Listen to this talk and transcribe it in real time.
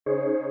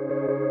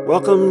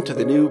Welcome to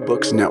the New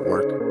Books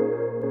Network.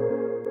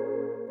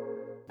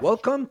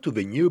 Welcome to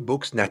the New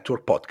Books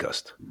Network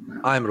podcast.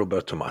 I'm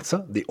Roberto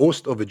Mazza, the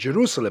host of the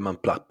Jerusalem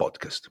Unplugged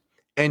podcast.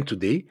 And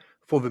today,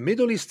 for the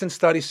Middle Eastern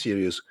Studies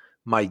series,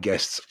 my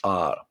guests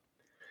are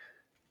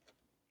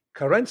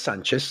Karen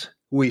Sanchez,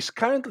 who is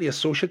currently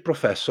Associate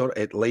Professor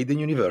at Leiden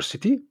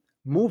University,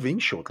 moving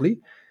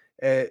shortly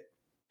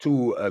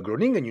to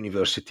Groningen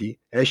University,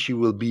 as she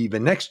will be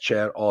the next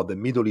chair of the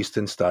Middle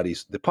Eastern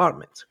Studies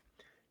Department.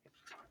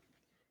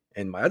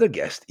 And my other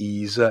guest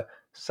is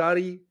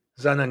Sari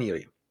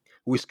Zananiri,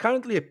 who is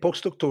currently a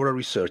postdoctoral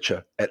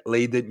researcher at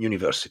Leiden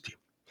University.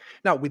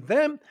 Now, with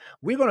them,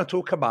 we're going to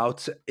talk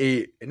about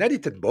an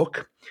edited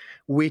book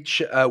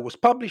which was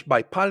published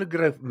by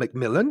Palgrave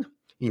Macmillan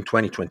in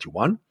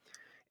 2021,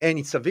 and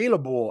it's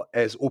available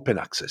as open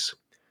access.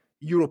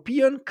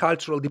 European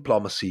Cultural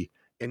Diplomacy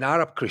and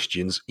Arab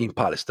Christians in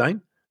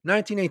Palestine,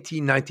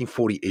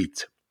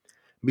 1918-1948,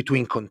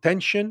 Between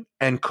Contention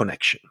and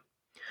Connection.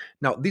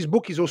 Now, this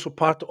book is also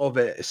part of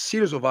a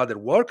series of other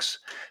works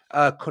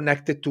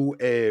connected to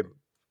a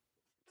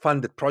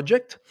funded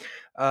project,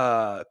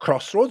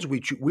 Crossroads,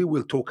 which we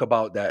will talk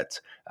about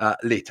that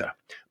later.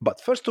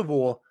 But first of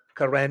all,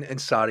 Karen and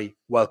Sari,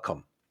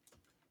 welcome.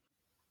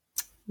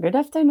 Good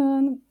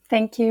afternoon.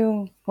 Thank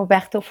you,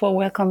 Roberto, for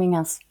welcoming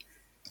us.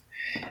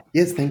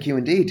 Yes, thank you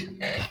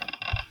indeed.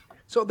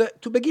 So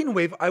to begin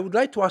with, I would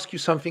like to ask you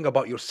something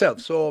about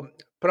yourself. So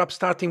perhaps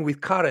starting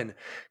with Karen,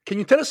 can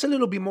you tell us a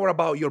little bit more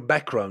about your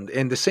background?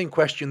 And the same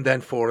question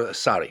then for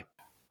Sari.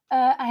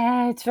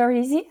 It's very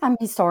easy. I'm a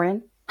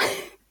historian.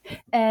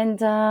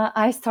 And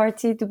I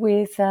started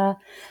with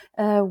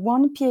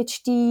one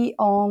PhD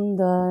on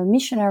the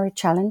missionary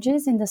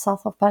challenges in the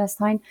south of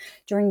Palestine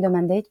during the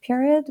Mandate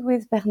period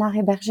with Bernard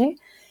Héberger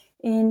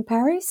in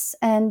Paris.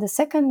 And the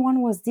second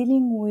one was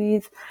dealing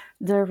with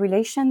the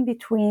relation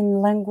between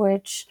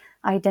language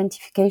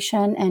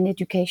identification and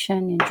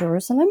education in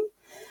Jerusalem.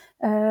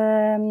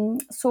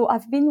 So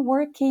I've been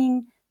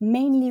working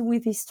mainly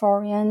with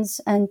historians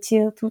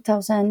until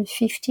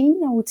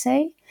 2015, I would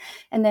say.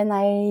 And then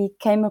I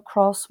came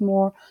across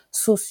more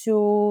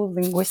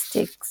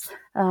socio-linguistics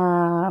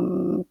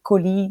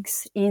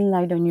colleagues in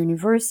Leiden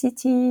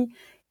University,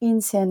 in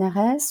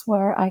CNRS,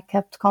 where I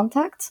kept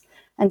contact.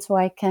 And so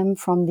I came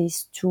from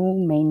these two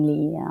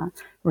mainly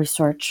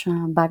research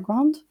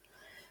background.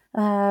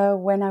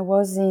 When I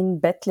was in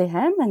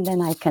Bethlehem, and then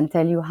I can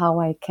tell you how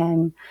I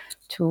came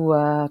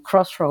to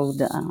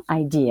Crossroad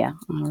idea,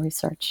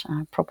 research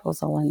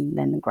proposal, and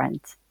then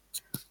grant.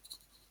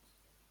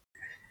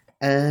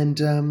 And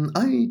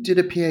I did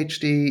a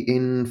PhD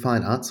in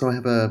fine arts, so I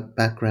have a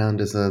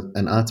background as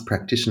an arts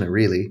practitioner,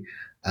 really.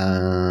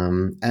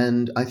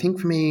 And I think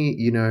for me,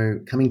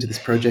 coming to this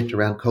project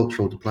around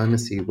cultural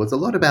diplomacy was a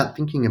lot about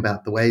thinking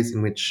about the ways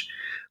in which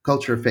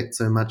culture affects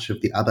so much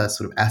of the other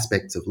sort of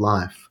aspects of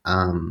life.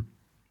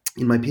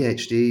 In my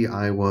PhD,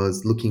 I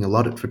was looking a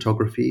lot at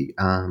photography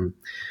and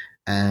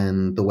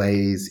the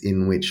ways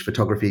in which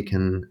photography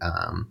can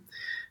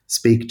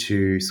speak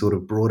to sort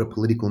of broader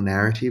political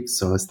narratives.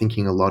 So I was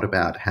thinking a lot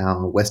about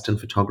how Western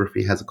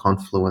photography has a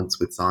confluence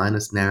with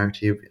Zionist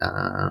narrative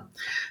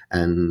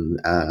and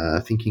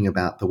thinking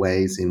about the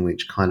ways in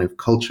which kind of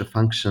culture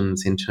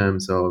functions in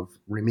terms of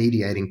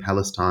remediating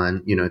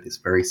Palestine, this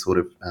very sort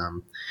of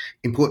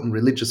important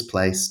religious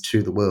place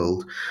to the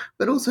world,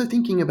 but also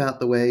thinking about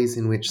the ways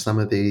in which some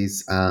of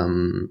these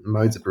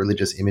modes of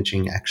religious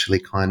imaging actually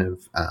kind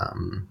of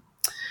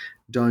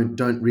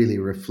don't really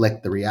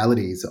reflect the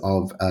realities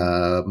of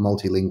a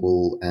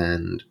multilingual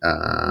and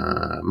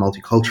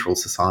multicultural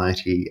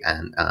society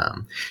and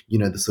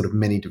the sort of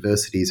many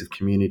diversities of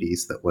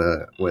communities that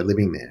were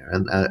living there.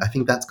 And I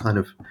think that's kind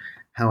of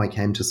how I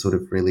came to sort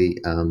of really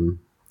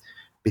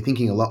be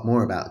thinking a lot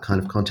more about kind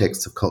of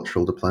contexts of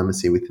cultural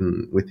diplomacy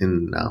within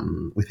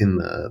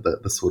the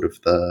sort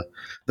of the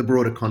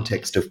broader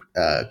context of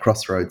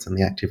Crossroads and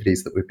the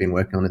activities that we've been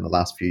working on in the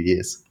last few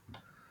years.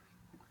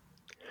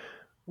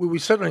 We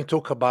certainly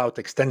talk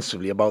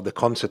extensively about the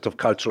concept of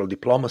cultural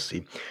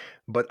diplomacy,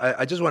 but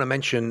I just want to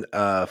mention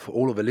for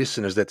all of the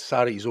listeners that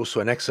Sari is also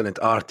an excellent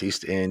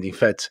artist, and in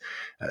fact,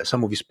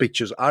 some of his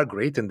pictures are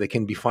great and they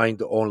can be found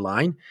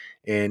online.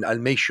 And I'll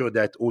make sure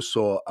that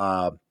also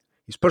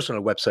his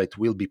personal website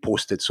will be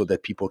posted so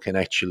that people can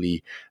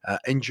actually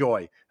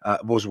enjoy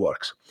those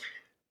works.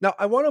 Now,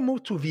 I want to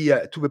move to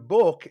the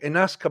book and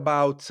ask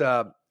about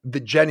the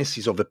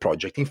genesis of the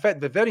project. In fact,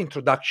 the very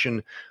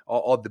introduction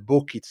of the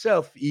book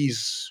itself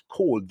is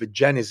called The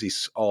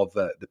Genesis of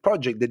the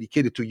Project,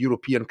 dedicated to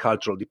European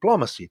cultural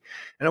diplomacy.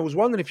 And I was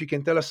wondering if you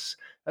can tell us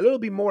a little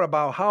bit more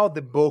about how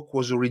the book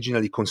was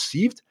originally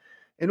conceived,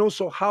 and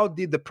also how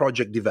did the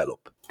project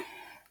develop?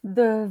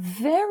 The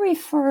very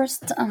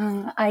first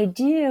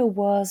idea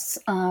was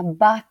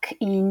back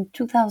in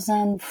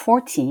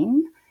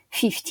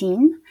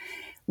 2014-15,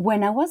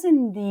 when I was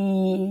in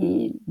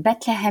the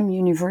Bethlehem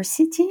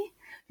University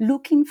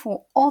looking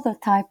for other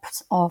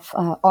types of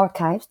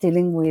archives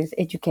dealing with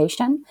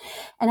education.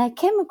 And I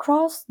came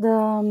across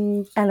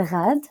the El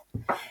Rad,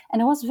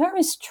 and I was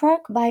very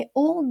struck by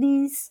all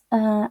these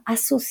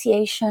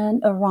association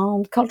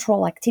around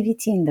cultural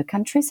activity in the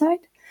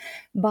countryside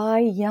by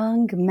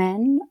young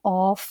men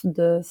of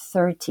the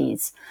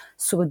 30s.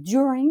 So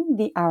during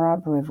the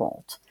Arab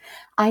Revolt,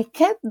 I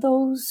kept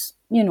those,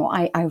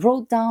 I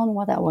wrote down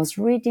what I was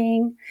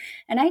reading,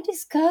 and I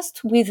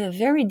discussed with a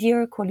very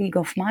dear colleague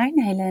of mine,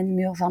 Hélène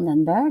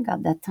Muur-Vandenberg,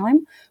 at that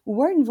time, who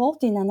were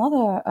involved in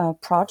another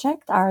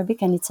project,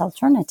 Arabic and its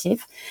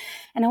Alternative.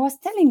 And I was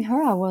telling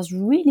her I was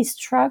really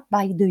struck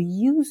by the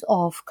use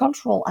of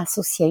cultural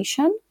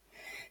association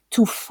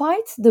to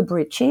fight the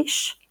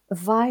British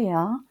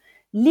via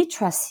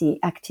literacy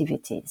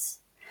activities.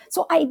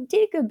 So I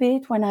dig a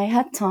bit when I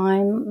had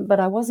time, but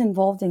I was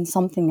involved in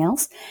something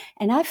else.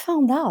 And I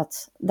found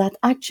out that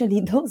actually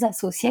those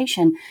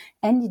associations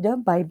ended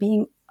up by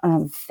being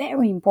a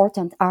very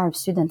important Arab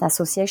student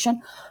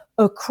association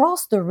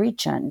across the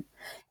region.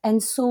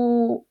 And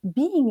so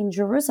being in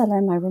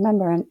Jerusalem, I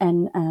remember,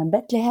 and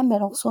Bethlehem,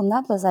 but also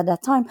Naples at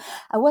that time,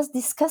 I was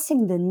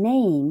discussing the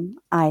name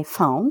I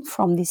found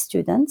from these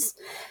students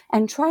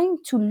and trying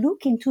to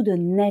look into the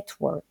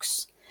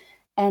networks.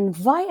 And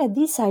via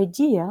this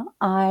idea,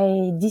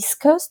 I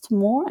discussed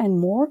more and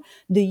more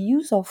the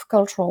use of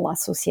cultural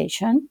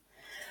association.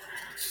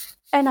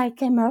 And I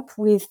came up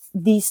with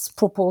this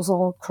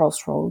proposal,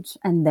 Crossroads,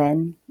 and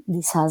then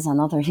this has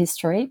another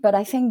history. But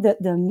I think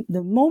that the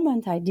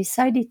moment I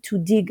decided to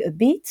dig a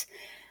bit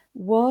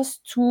was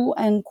to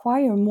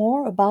inquire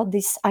more about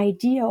this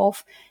idea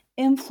of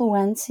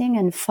influencing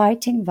and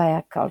fighting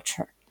via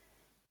culture.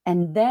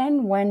 And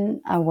then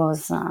when I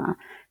was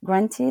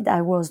granted,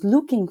 I was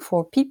looking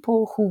for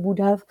people who would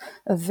have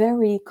a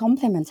very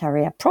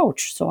complementary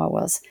approach. So I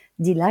was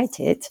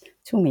delighted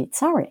to meet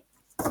Sari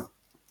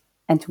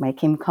and to make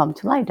him come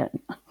to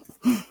Leiden.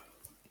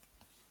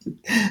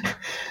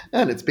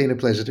 And it's been a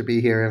pleasure to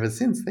be here ever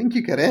since. Thank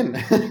you, Karen.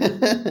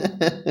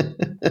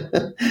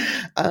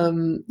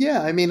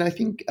 I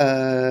think,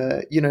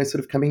 sort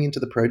of coming into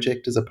the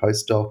project as a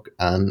postdoc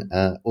and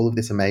all of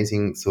this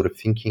amazing sort of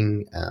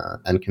thinking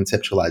and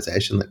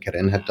conceptualization that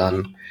Karen had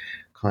done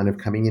kind of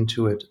coming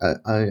into it,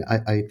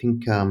 I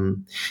think,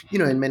 in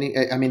many,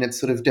 it's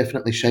sort of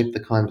definitely shaped the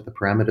kind of the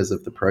parameters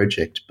of the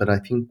project. But I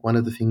think one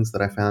of the things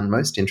that I found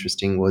most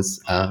interesting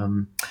was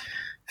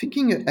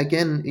thinking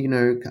again,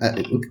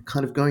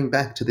 kind of going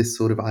back to this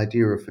sort of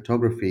idea of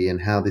photography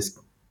and how this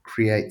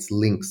creates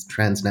links,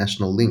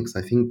 transnational links.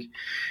 I think,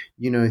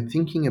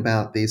 thinking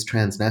about these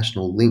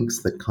transnational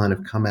links that kind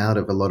of come out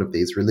of a lot of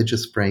these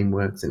religious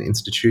frameworks and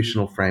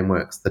institutional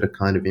frameworks that are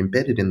kind of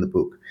embedded in the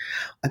book,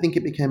 I think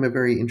it became a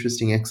very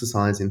interesting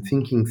exercise in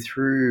thinking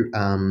through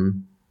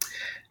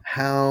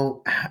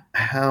how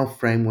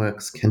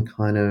frameworks can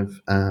kind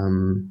of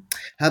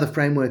how the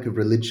framework of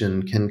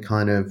religion can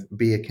kind of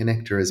be a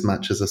connector as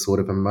much as a sort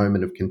of a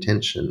moment of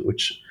contention,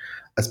 which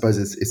I suppose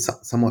is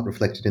somewhat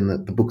reflected in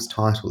the book's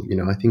title.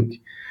 I think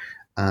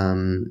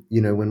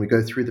when we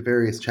go through the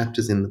various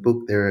chapters in the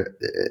book, there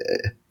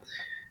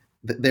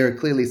are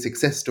clearly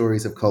success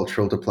stories of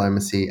cultural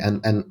diplomacy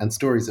and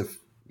stories of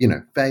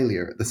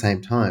failure at the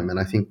same time. And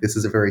I think this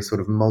is a very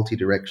sort of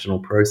multi-directional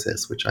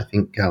process, which I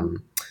think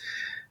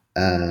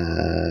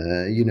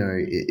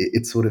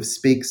it sort of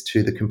speaks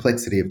to the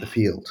complexity of the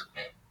field.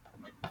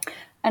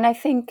 And I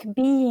think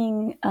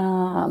being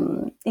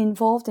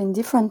involved in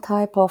different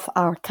type of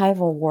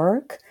archival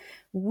work,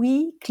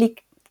 we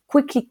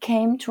quickly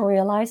came to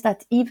realize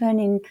that even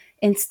in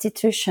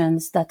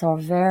institutions that are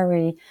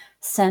very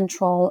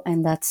central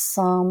and that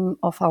some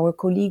of our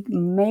colleagues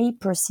may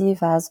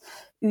perceive as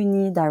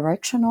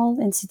unidirectional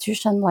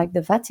institutions like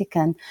the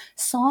Vatican,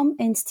 some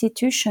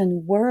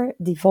institutions were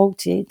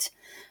devoted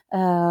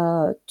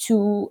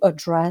to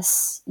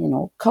address,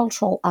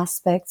 cultural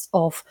aspects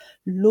of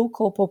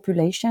local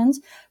populations,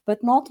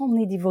 but not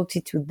only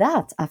devoted to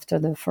that after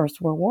the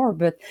First World War,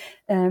 but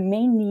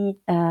mainly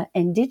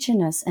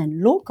indigenous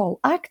and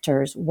local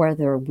actors,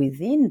 whether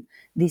within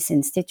this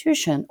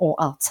institution or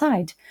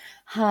outside,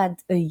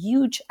 had a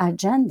huge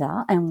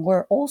agenda and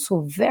were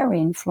also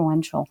very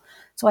influential.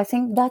 So I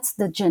think that's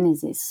the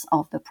genesis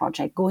of the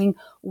project, going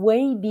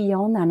way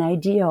beyond an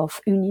idea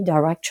of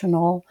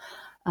unidirectional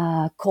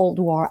Cold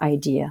War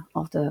idea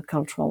of the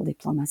cultural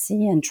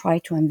diplomacy and try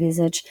to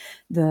envisage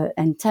the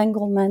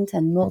entanglement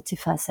and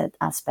multifaceted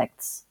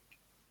aspects.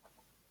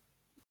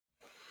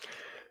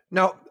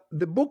 Now,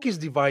 the book is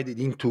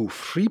divided into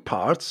 3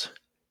 parts,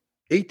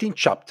 18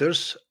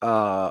 chapters,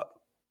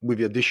 with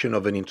the addition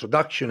of an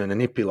introduction and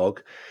an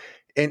epilogue.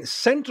 And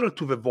central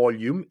to the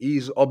volume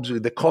is obviously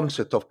the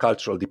concept of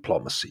cultural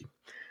diplomacy.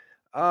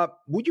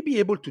 Would you be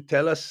able to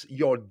tell us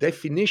your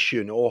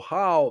definition or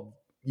how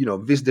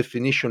this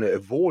definition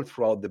evolved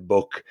throughout the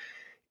book,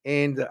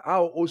 and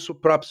how also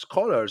perhaps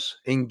scholars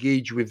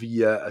engage with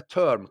the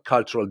term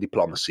cultural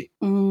diplomacy?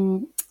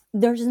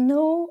 There's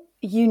no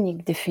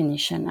unique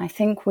definition. I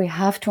think we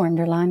have to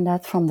underline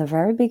that from the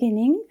very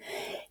beginning,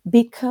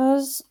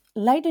 because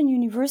Leiden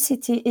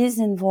University is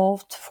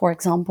involved, for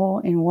example,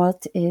 in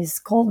what is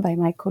called by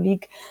my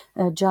colleague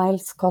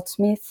Giles Scott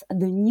Smith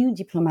the new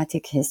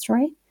diplomatic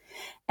history,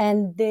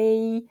 and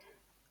they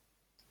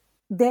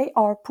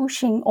are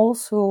pushing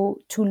also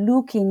to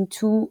look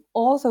into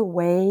other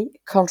way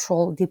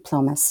cultural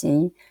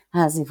diplomacy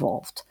has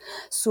evolved.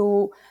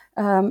 So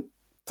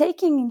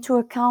taking into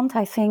account,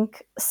 I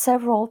think,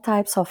 several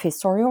types of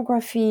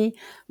historiography,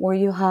 where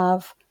you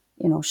have,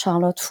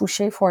 Charlotte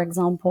Fouché, for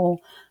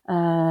example,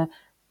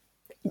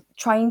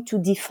 trying to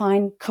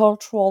define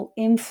cultural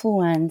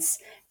influence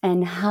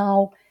and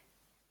how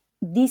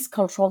this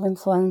cultural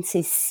influence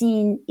is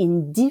seen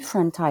in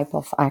different type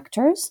of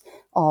actors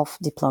of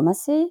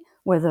diplomacy,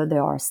 whether they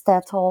are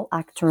statal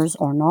actors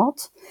or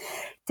not,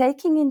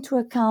 taking into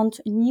account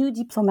new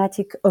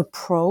diplomatic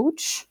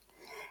approach,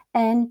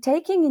 and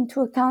taking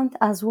into account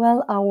as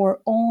well our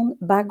own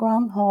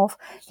background of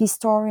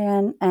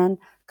historian and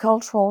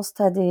cultural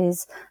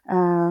studies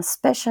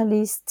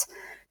specialists,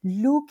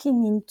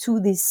 looking into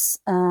this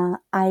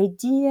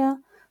idea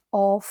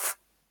of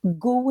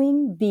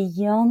going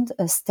beyond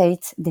a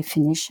state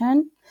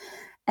definition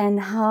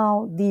and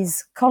how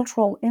this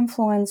cultural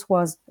influence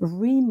was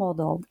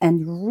remodeled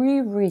and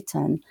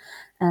rewritten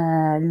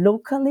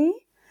locally.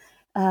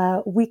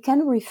 We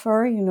can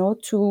refer,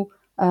 to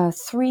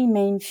three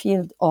main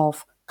fields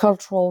of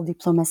cultural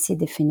diplomacy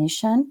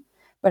definition.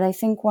 But I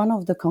think one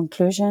of the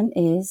conclusions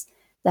is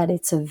that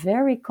it's a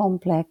very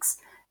complex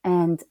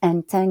and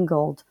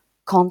entangled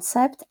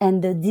concept,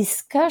 and the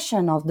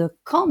discussion of the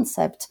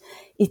concept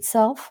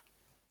itself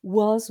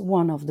was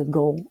one of the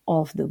goals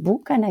of the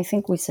book, and I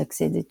think we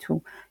succeeded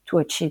to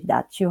achieve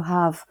that. You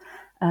have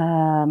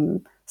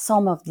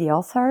some of the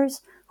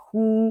authors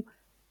who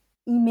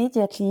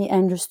immediately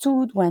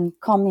understood, when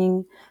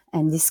coming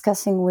and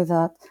discussing with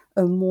us,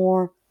 a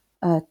more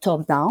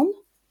top-down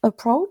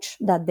approach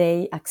that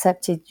they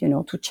accepted,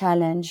 to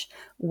challenge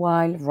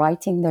while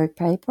writing their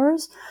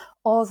papers.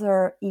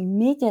 Others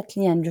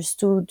immediately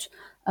understood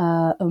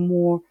a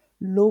more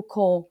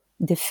local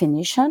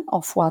definition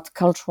of what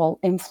cultural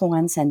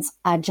influence and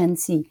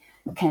agency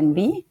can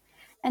be.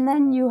 And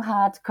then you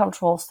had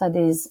cultural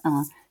studies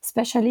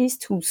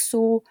specialists who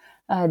saw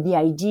the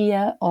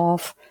idea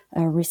of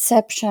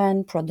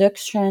reception,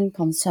 production,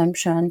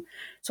 consumption.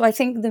 So I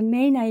think the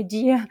main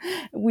idea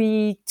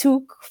we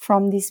took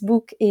from this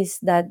book is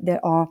that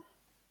there are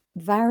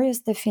various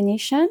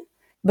definitions,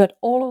 but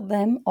all of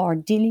them are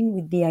dealing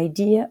with the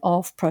idea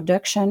of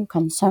production,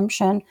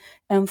 consumption,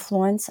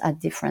 influence at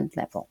different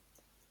levels.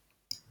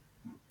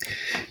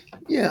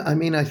 Yeah, I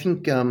mean, I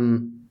think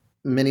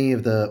many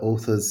of the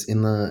authors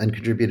and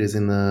contributors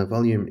in the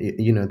volume,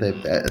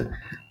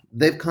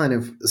 they've kind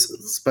of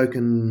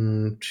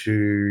spoken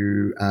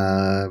to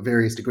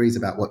various degrees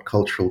about what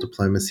cultural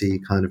diplomacy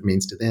kind of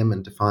means to them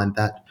and defined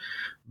that.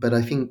 But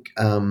I think,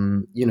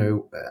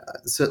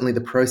 certainly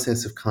the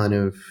process of kind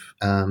of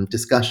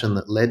discussion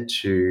that led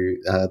to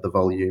the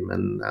volume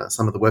and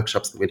some of the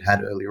workshops that we'd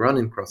had earlier on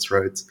in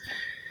Crossroads,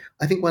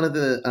 I think one of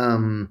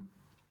the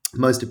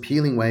most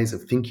appealing ways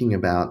of thinking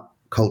about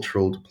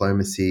cultural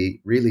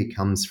diplomacy really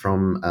comes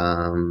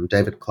from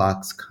David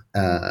Clarke's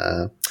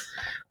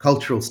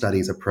cultural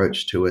studies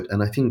approach to it.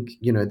 And I think,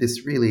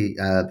 this really,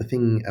 the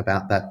thing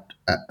about that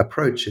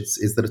approach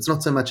is that it's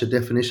not so much a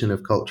definition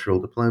of cultural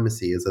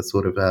diplomacy as a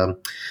sort of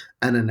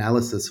an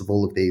analysis of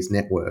all of these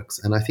networks.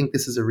 And I think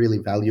this is a really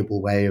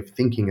valuable way of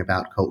thinking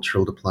about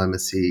cultural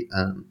diplomacy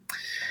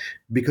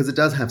because it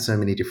does have so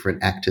many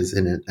different actors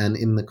in it. And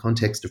in the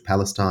context of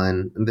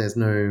Palestine, there's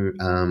no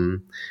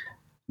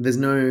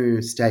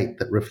state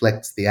that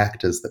reflects the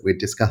actors that we're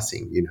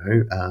discussing,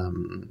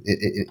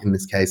 in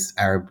this case,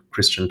 Arab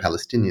Christian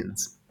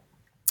Palestinians.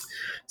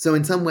 So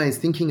in some ways,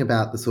 thinking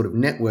about the sort of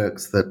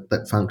networks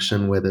that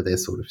function, whether they're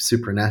sort of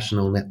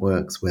supranational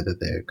networks, whether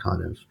they're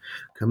kind of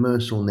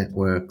commercial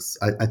networks,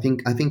 I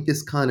think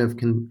this kind of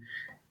can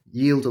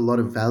yield a lot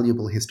of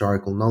valuable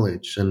historical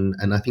knowledge. And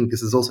I think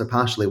this is also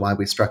partially why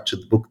we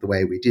structured the book the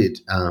way we did,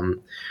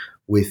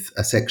 with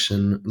a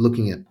section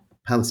looking at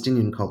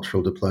Palestinian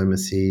cultural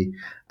diplomacy,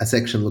 a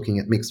section looking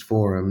at mixed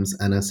forums,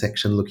 and a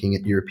section looking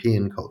at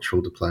European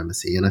cultural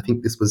diplomacy. And I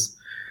think this was,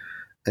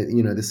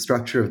 the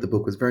structure of the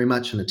book was very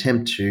much an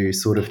attempt to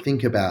sort of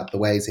think about the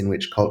ways in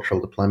which cultural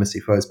diplomacy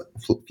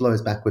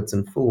flows backwards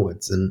and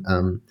forwards.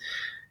 And,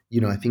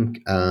 I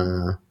think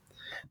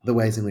the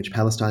ways in which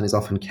Palestine is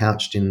often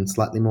couched in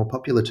slightly more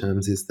popular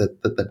terms is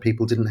that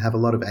people didn't have a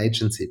lot of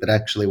agency. But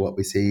actually what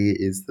we see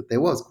is that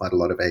there was quite a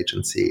lot of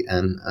agency.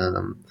 And,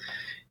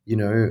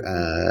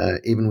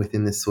 even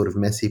within this sort of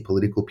messy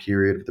political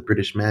period of the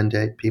British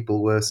Mandate,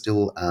 people were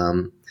still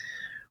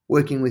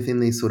working within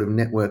these sort of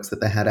networks that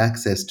they had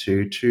access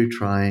to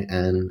try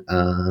and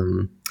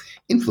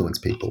influence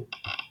people.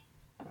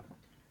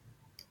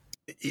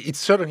 It's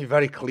certainly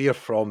very clear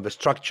from the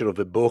structure of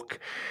the book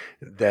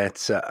that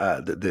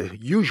the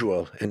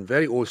usual and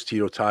very old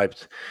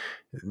stereotypes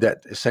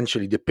that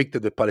essentially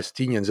depicted the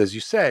Palestinians, as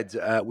you said,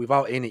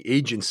 without any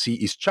agency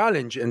is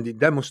challenged, and it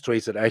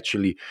demonstrates that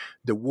actually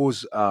there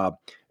was a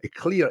a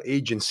clear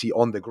agency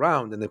on the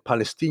ground, and the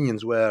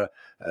Palestinians were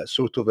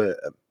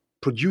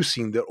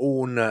producing their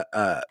own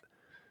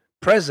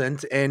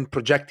present and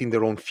projecting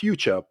their own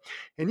future.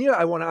 And here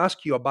I want to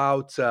ask you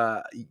about,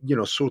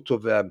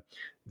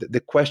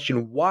 the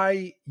question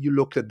why you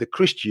look at the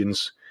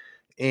Christians.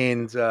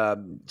 And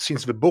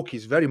since the book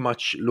is very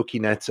much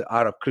looking at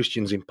Arab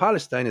Christians in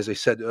Palestine, as I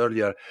said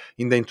earlier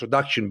in the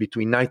introduction,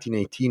 between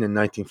 1918 and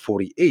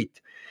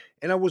 1948.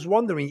 And I was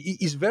wondering,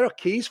 is there a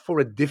case for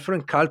a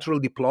different cultural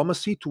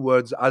diplomacy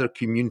towards other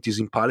communities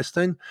in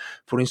Palestine,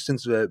 for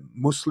instance,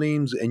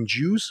 Muslims and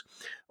Jews,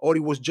 or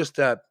it was just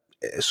a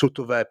sort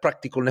of a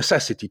practical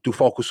necessity to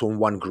focus on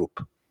one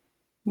group?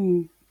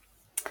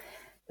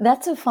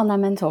 That's a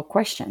fundamental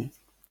question.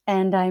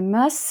 And I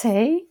must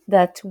say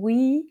that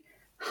we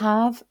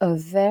have a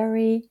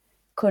very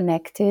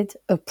connected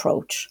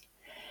approach.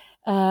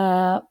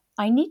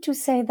 I need to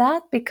say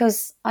that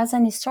because as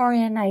an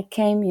historian, I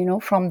came,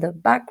 from the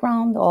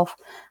background of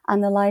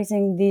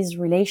analyzing this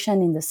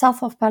relation in the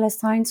south of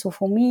Palestine. So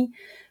for me,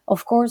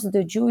 of course,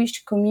 the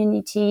Jewish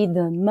community,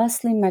 the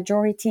Muslim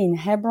majority in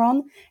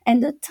Hebron,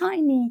 and the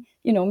tiny,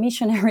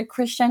 missionary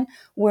Christian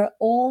were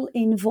all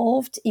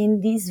involved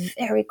in this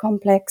very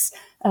complex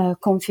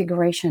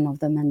configuration of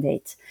the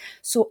mandate.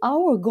 So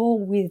our goal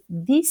with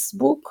this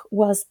book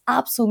was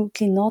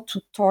absolutely not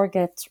to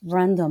target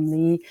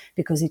randomly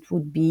because it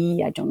would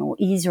be,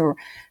 easier.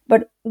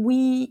 But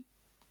we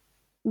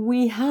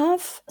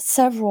have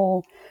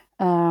several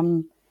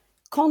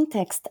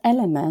context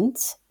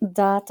elements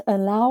that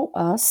allow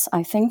us,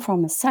 I think,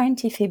 from a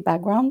scientific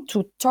background,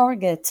 to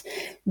target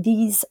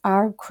these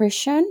Arab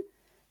Christian,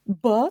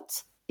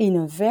 but in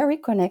a very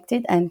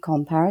connected and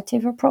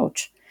comparative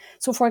approach.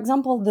 So, for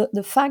example,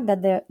 the fact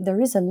that there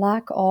is a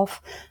lack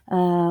of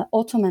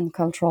Ottoman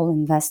cultural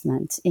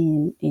investment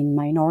in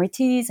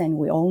minorities, and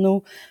we all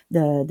know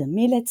the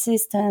millet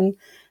system,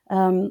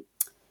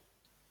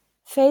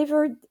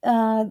 favored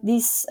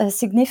this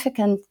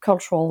significant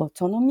cultural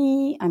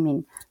autonomy. I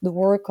mean, the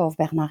work of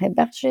Bernard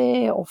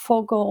Héberger or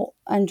Fogel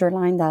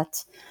underlined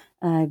that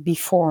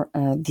before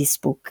this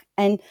book.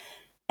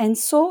 And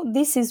so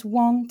this is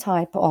one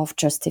type of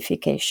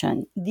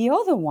justification. The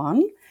other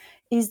one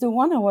is the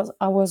one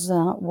I was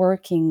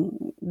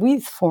working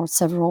with for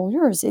several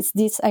years. It's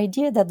this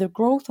idea that the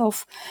growth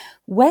of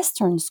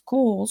Western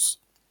schools,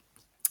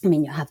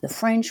 you have the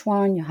French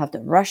one, you have the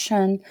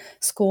Russian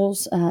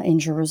schools in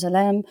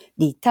Jerusalem,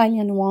 the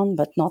Italian one,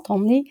 but not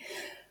only,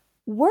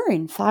 were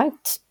in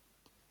fact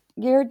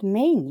geared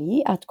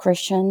mainly at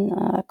Christian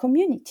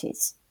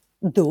communities,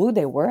 though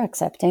they were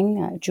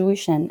accepting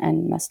Jewish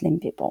and Muslim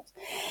people.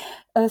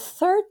 A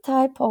third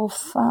type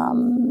of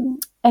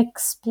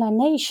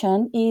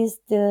explanation is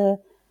the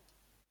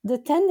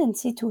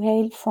tendency to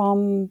hail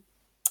from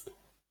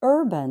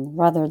urban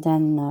rather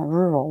than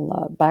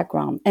rural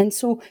background. And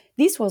so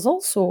this was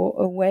also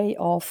a way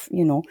of,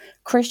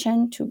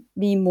 Christian to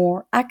be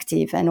more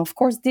active. And of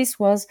course, this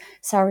was,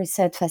 Sari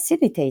said,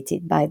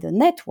 facilitated by the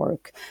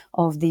network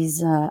of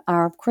these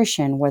Arab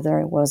Christian, whether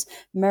it was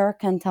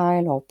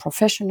mercantile or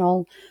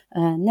professional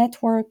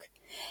network.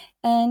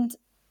 And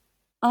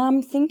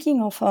I'm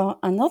thinking of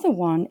another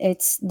one.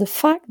 It's the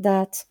fact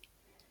that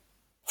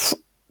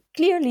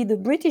clearly the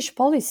British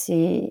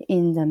policy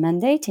in the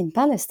mandate in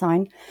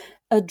Palestine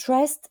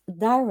addressed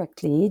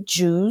directly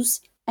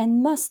Jews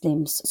and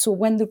Muslims. So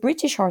when the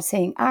British are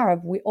saying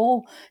Arab, we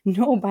all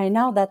know by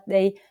now that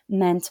they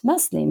meant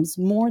Muslims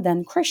more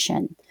than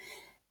Christian.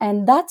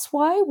 And that's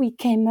why we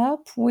came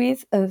up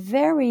with a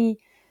very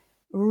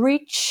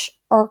rich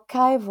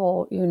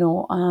archival,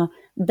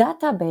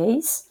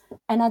 database,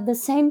 and at the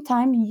same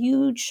time,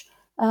 huge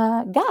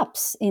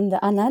gaps in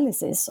the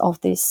analysis of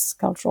this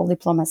cultural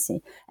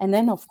diplomacy. And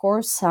then, of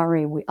course,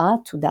 Sari, we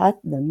add to that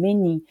the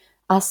many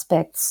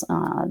aspects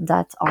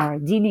that are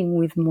dealing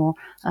with more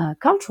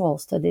cultural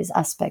studies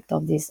aspect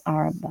of this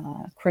Arab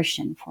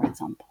Christian, for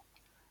example.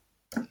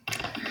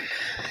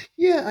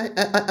 Yeah,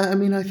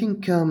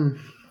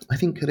 I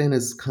think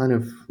Karena's kind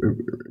of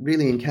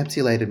really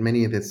encapsulated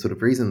many of the sort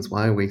of reasons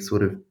why we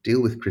sort of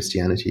deal with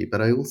Christianity.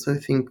 But I also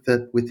think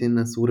that within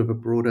a sort of a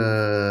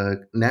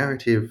broader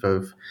narrative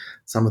of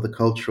some of the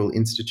cultural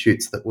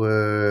institutes that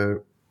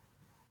were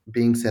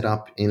being set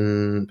up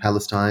in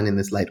Palestine in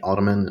this late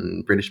Ottoman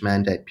and British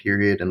Mandate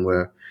period and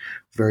were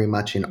very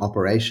much in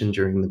operation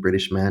during the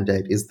British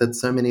Mandate, is that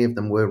so many of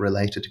them were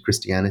related to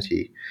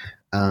Christianity.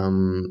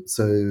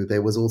 So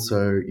there was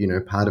also,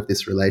 part of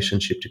this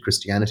relationship to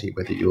Christianity,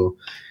 whether you're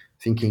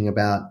thinking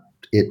about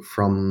it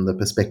from the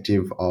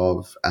perspective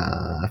of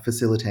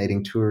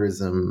facilitating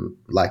tourism,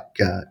 like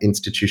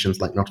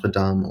institutions like Notre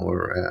Dame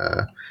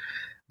or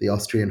the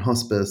Austrian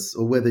Hospice,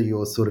 or whether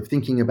you're sort of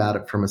thinking about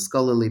it from a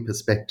scholarly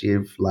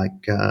perspective,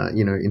 like,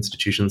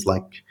 institutions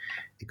like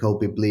École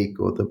Biblique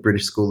or the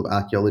British School of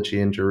Archaeology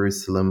in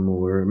Jerusalem,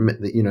 or,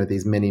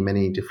 these many,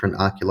 many different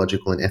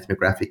archaeological and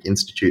ethnographic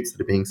institutes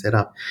that are being set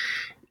up,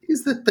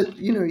 is that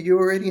you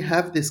already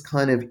have this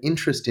kind of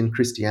interest in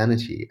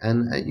Christianity.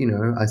 And,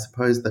 I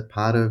suppose that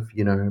part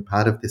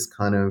of this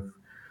kind of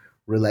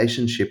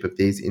relationship of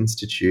these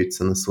institutes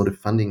and the sort of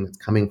funding that's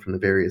coming from the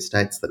various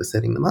states that are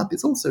setting them up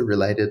is also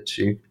related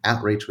to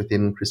outreach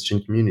within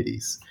Christian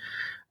communities.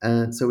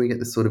 So we get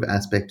this sort of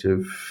aspect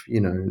of,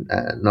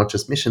 not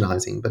just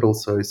missionizing, but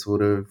also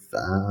sort of,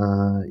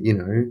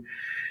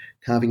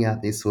 carving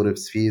out these sort of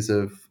spheres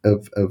of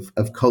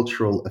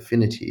cultural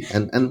affinity.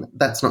 And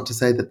that's not to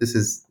say that this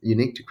is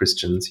unique to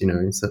Christians.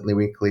 Certainly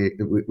we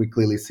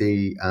clearly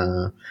see,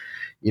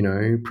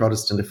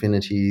 Protestant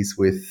affinities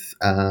with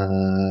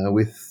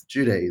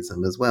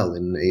Judaism as well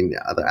in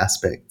other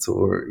aspects,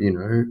 or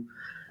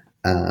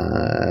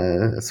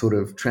sort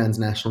of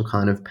transnational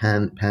kind of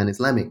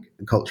pan-Islamic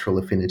cultural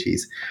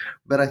affinities.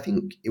 But I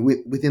think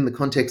within the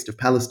context of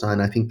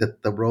Palestine, I think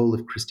that the role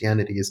of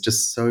Christianity is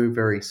just so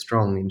very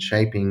strong in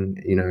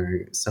shaping,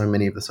 so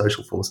many of the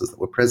social forces that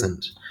were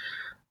present.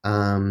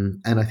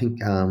 And I think,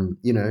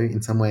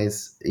 in some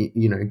ways,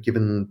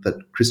 given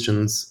that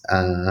Christians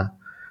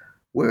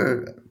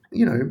were,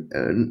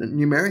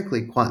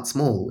 numerically quite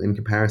small in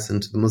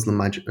comparison to the Muslim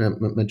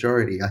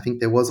majority, I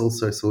think there was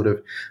also sort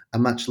of a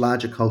much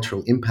larger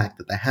cultural impact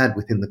that they had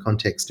within the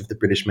context of the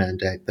British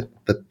Mandate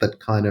that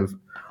kind of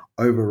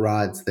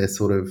overrides their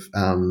sort of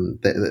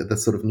the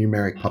sort of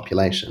numeric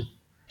population.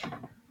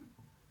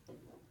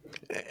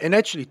 And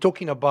actually,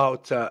 talking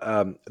about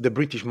the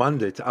British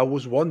Mandate, I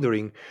was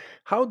wondering,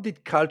 how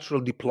did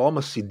cultural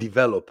diplomacy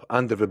develop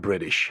under the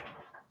British?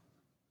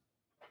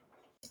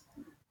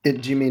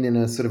 Do you mean in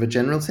a sort of a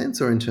general sense,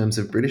 or in terms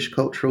of British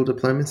cultural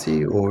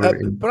diplomacy, or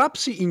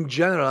perhaps in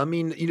general? I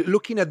mean,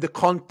 looking at the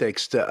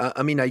context,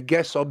 I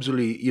guess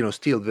obviously,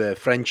 still the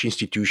French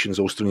institutions,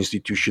 Austrian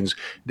institutions,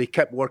 they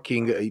kept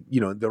working,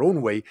 their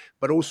own way,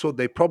 but also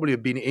they probably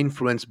have been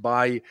influenced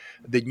by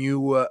the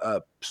new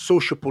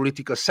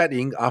socio-political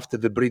setting after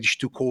the British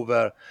took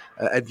over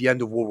at the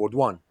end of World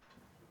War I.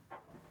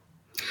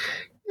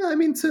 Yeah,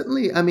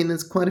 certainly.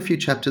 There's quite a few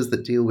chapters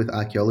that deal with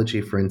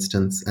archaeology, for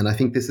instance, and I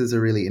think this is a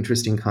really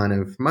interesting kind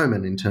of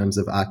moment in terms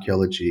of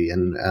archaeology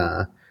and,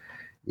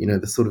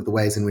 the sort of the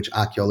ways in which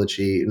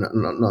archaeology,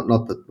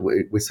 not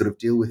that we sort of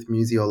deal with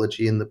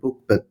museology in the book,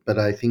 but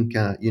I think,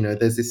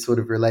 there's this sort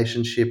of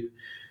relationship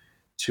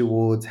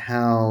towards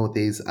how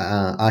these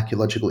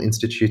archaeological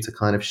institutes are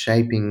kind of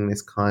shaping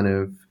this kind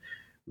of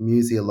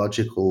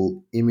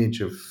museological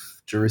image of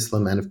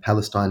Jerusalem and of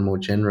Palestine more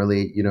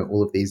generally,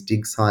 all of these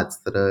dig sites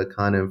that are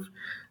kind of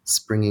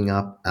springing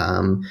up.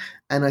 And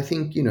I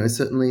think,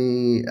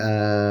 certainly,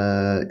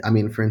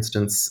 for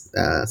instance,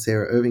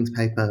 Sarah Irving's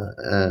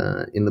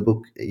paper in the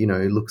book,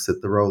 looks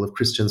at the role of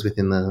Christians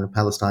within the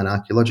Palestine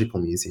Archaeological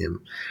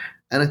Museum.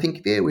 And I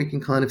think there we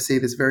can kind of see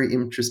this very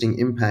interesting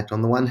impact.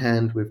 On the one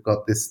hand, we've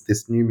got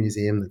this new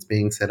museum that's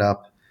being set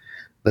up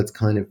that's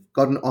kind of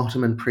got an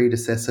Ottoman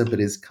predecessor, but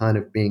is kind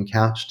of being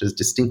couched as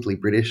distinctly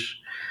British.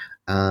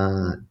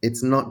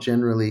 It's not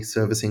generally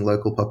servicing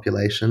local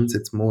populations.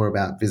 It's more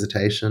about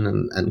visitation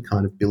and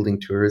kind of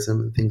building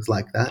tourism and things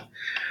like that.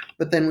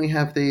 But then we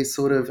have these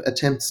sort of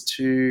attempts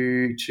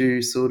to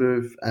sort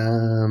of,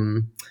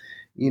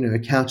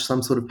 couch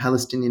some sort of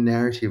Palestinian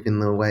narrative in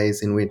the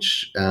ways in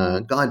which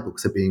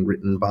guidebooks are being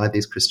written by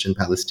these Christian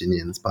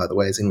Palestinians, by the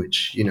ways in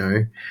which,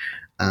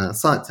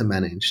 sites are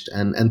managed,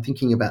 and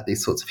thinking about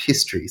these sorts of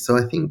history. So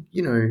I think,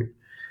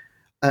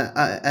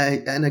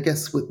 I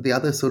guess with the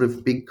other sort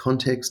of big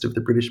context of the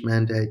British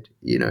Mandate,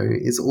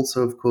 is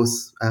also, of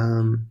course,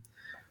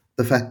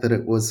 the fact that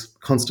it was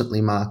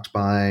constantly marked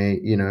by,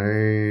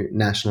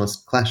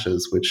 nationalist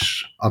clashes,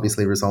 which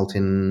obviously result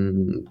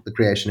in the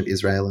creation of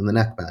Israel and the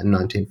Nakba in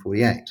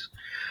 1948.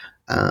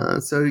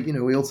 So,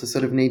 we also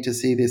sort of need to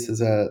see this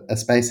as a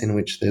space in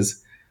which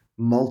there's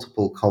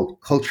multiple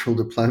cultural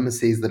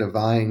diplomacies that are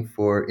vying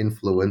for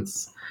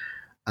influence.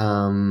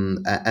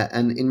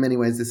 And in many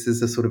ways, this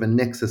is a sort of a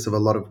nexus of a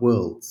lot of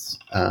worlds,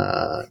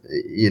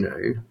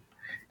 in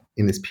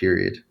this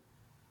period.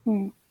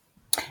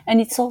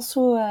 And it's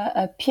also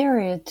a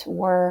period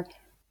where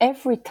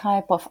every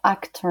type of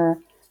actor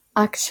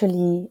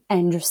actually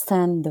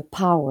understand the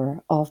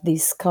power of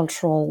this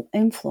cultural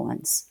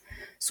influence.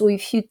 So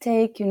if you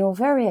take,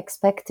 very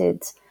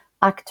expected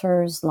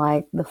actors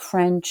like the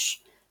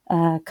French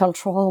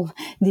cultural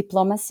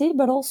diplomacy,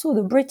 but also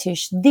the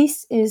British,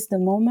 this is the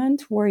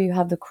moment where you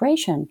have the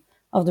creation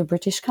of the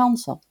British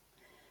Council.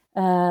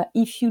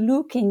 If you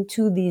look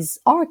into these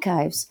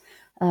archives,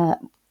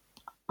 I'm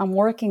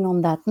working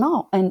on that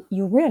now, and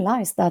you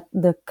realize that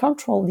the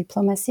cultural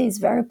diplomacy is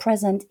very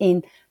present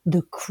in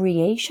the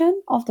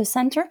creation of the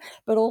center,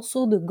 but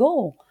also the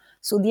goal.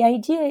 So the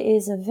idea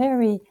is a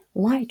very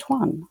light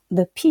one,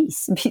 the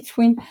peace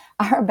between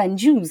Arab and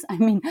Jews.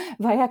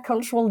 Via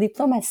cultural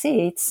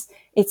diplomacy,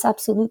 it's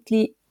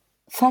absolutely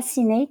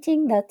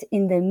fascinating that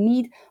in the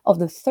mid of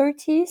the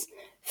 30s,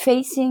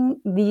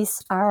 facing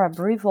this Arab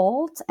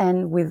revolt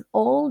and with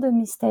all the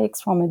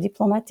mistakes from a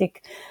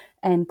diplomatic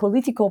and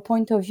political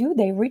point of view,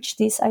 they reach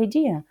this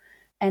idea.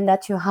 And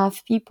that you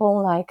have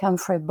people like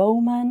Humphrey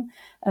Bowman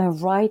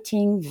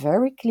writing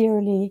very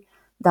clearly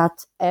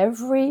that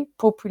every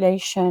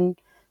population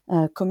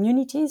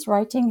communities.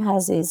 Writing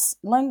has its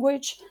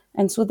language,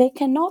 and so they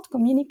cannot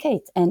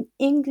communicate. And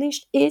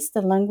English is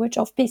the language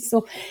of peace.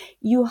 So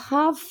you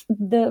have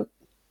the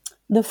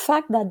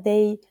fact that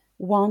they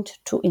want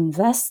to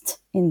invest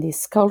in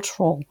this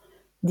cultural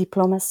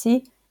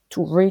diplomacy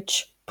to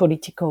reach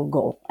political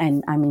goal.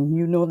 And I mean,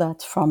 you know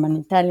that from an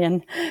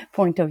Italian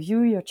point of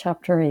view, your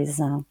chapter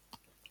is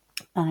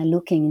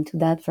looking into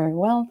that very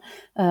well.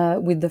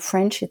 With the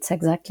French, it's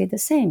exactly the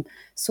same.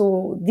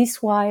 So this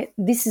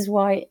is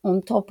why,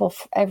 on top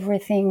of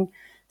everything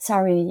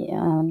Sari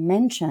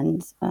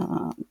mentioned,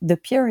 the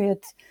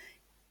period,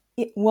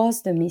 it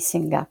was the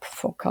missing gap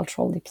for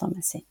cultural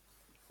diplomacy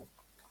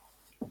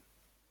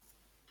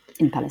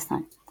in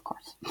Palestine, of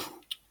course.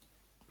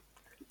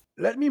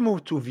 Let me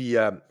move to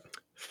the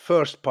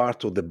first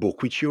part of the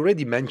book, which you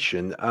already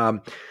mentioned.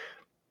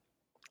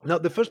 Now,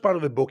 the first part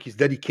of the book is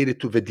dedicated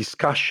to the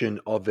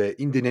discussion of the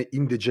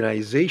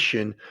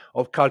indigenization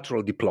of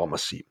cultural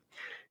diplomacy.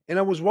 And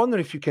I was wondering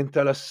if you can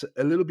tell us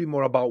a little bit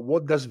more about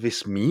what does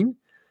this mean,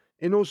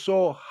 and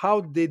also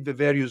how did the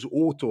various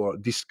authors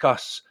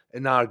discuss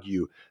and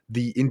argue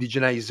the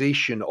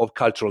indigenization of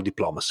cultural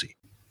diplomacy?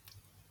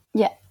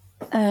 Yeah.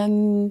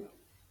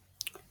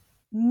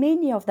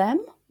 Many of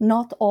them,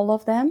 not all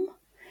of them,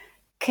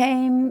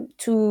 came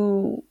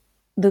to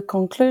the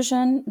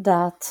conclusion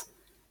that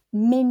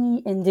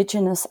many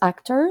indigenous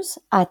actors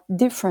at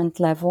different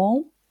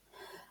levels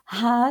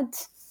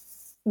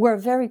were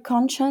very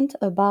conscious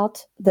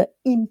about the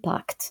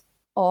impact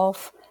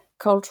of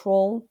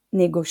cultural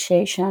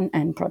negotiation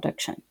and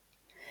production.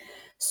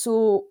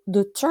 So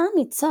the term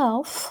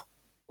itself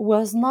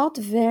was not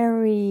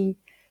very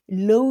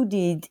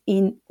loaded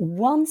in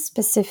one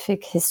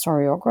specific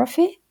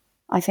historiography.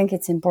 I think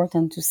it's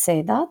important to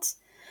say that.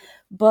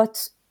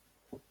 But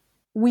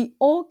we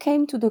all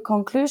came to the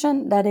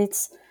conclusion that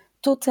it's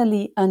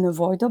totally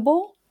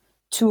unavoidable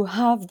to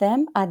have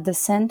them at the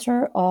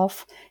center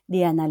of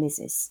the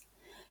analysis.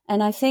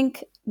 And I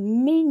think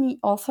many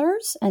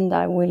authors, and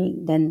I will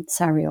then,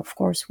 Sari, of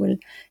course, will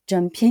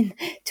jump in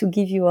to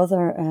give you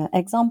other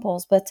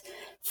examples, but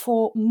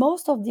for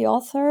most of the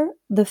authors,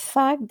 the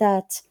fact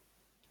that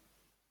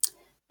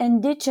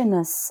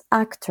indigenous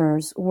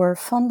actors were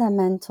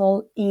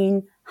fundamental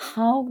in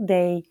how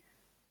they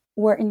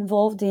were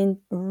involved in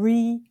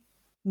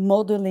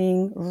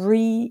remodeling,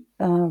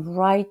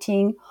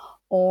 rewriting,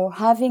 or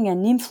having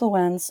an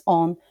influence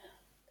on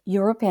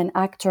European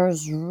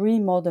actors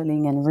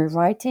remodeling and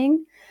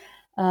rewriting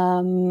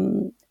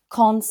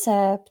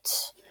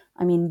concepts,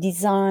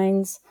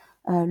 designs,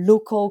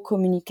 local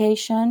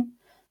communication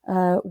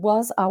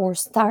was our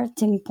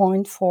starting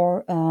point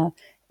for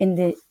in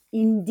the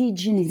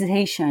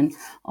indigenization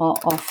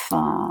of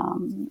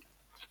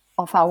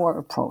our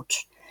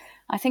approach.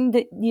 I think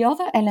that the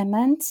other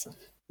elements,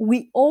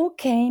 we all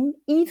came,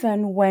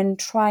 even when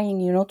trying,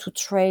 to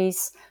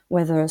trace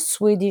whether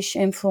Swedish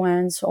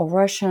influence or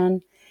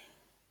Russian,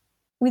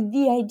 with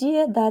the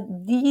idea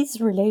that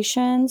these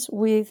relations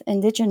with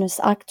indigenous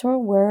actors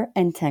were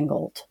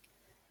entangled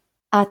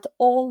at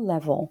all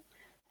levels.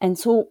 And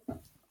so,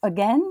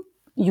 again,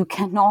 you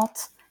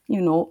cannot,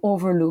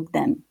 overlook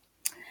them.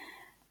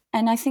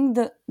 And I think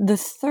the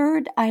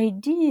third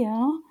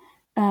idea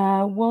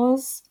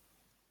was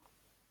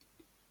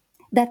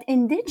that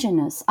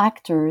indigenous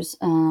actors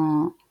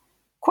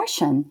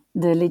question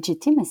the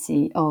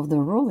legitimacy of the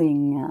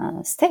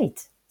ruling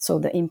state, so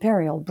the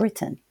Imperial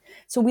Britain.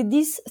 So with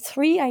these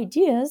three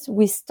ideas,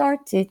 we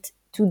started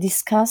to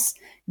discuss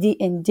the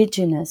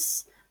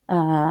indigenous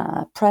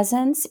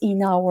presence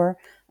in our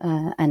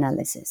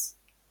analysis.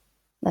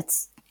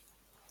 That's,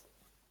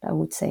 I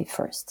would say,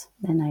 first.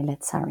 Then I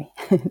let Sari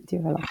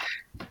develop.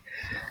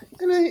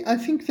 And I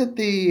think that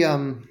the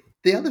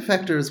other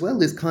factor as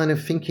well is kind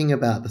of thinking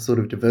about the sort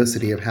of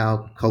diversity of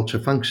how culture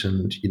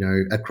functioned,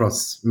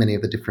 across many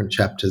of the different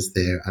chapters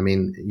there. I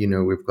mean,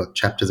 we've got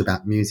chapters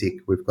about music,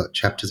 we've got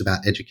chapters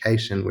about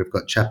education, we've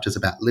got chapters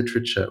about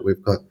literature,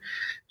 we've got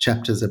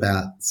chapters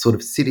about sort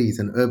of cities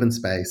and urban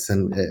space,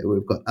 and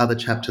we've got other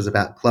chapters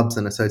about clubs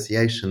and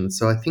associations.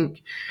 So I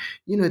think,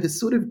 this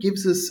sort of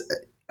gives us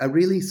a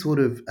really sort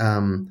of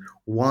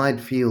wide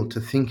field to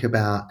think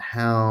about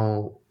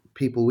how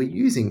people were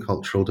using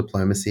cultural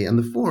diplomacy and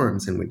the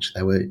forums in which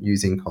they were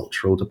using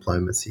cultural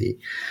diplomacy.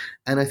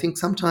 And I think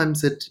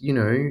sometimes it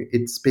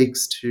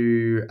speaks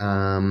to,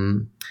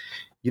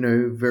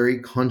 very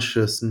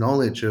conscious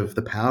knowledge of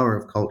the power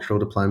of cultural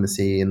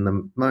diplomacy in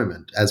the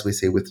moment, as we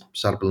see with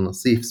Sharb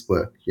el-Nassif's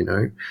work,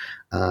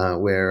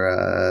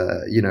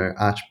 where,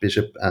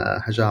 Archbishop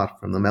Hajar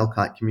from the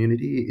Melkite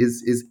community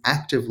is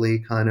actively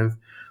kind of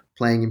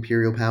playing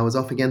imperial powers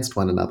off against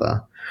one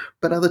another.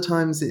 But other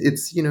times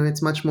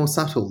it's much more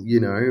subtle,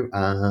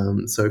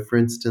 So, for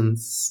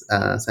instance,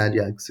 Saad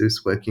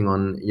Yaghsus working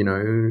on,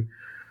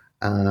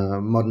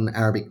 modern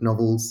Arabic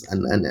novels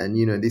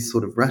and these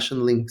sort of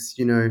Russian links,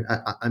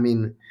 I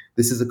mean,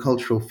 this is a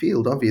cultural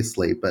field,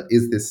 obviously, but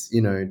is this,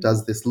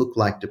 does this look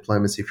like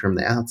diplomacy from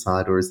the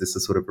outside, or is this a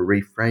sort of a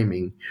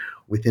reframing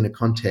within a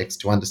context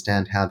to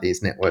understand how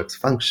these networks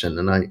function?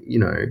 And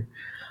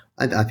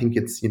I think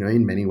it's,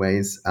 in many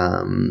ways,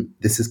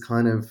 this is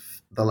kind of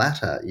the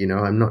latter.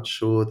 I'm not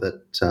sure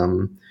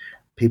that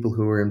people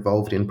who were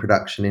involved in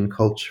production in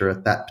culture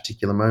at that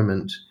particular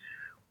moment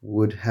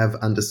would have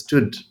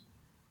understood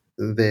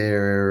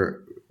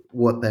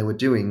what they were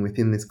doing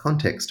within this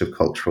context of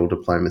cultural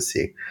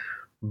diplomacy.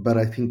 But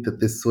I think that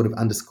this sort of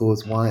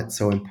underscores why it's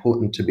so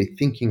important to be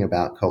thinking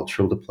about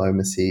cultural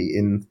diplomacy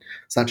in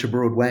such a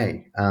broad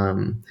way.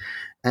 And,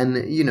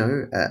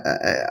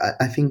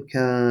 I think,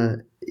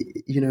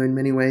 in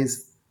many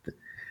ways,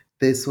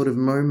 there's sort of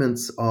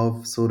moments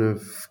of sort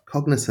of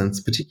cognizance,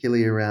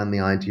 particularly around the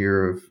idea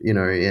of,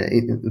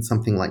 in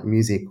something like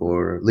music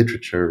or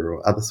literature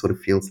or other sort of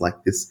fields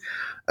like this,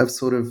 of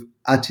sort of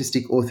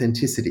artistic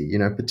authenticity,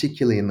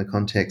 particularly in the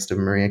context of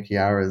Maria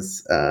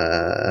Chiara's,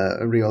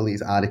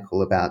 Rioli's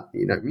article about,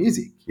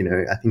 music.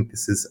 I think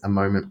this is a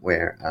moment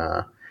where,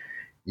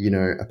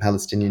 a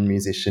Palestinian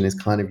musician is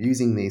kind of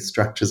using these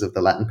structures of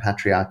the Latin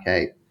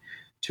Patriarchate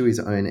to his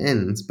own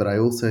ends. But I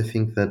also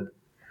think that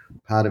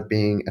part of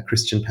being a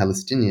Christian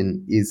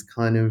Palestinian is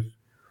kind of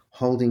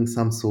holding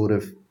some sort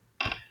of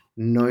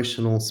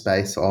notional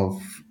space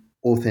of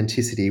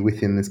authenticity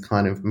within this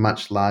kind of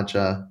much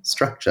larger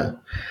structure.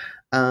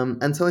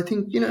 And so I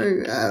think,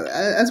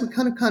 as we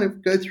kind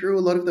of go through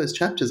a lot of those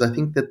chapters, I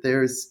think that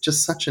there is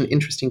just such an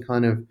interesting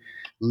kind of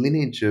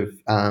lineage of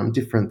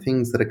different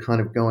things that are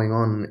kind of going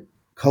on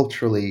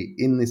culturally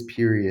in this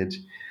period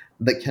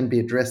that can be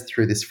addressed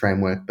through this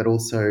framework, but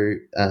also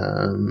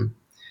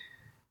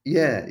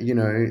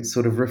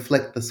sort of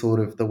reflect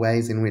the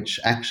ways in which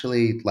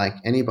actually, like,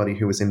 anybody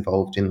who was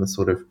involved in the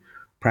sort of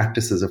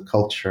practices of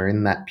culture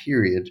in that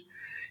period,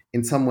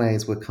 in some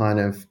ways were kind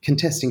of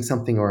contesting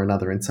something or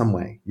another in some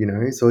way,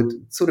 So it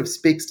sort of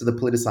speaks to the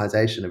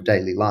politicization of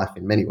daily life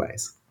in many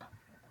ways.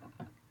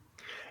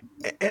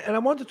 And I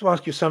wanted to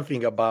ask you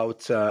something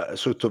about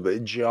sort of a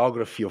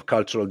geography of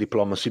cultural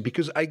diplomacy,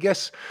 because I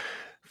guess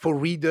for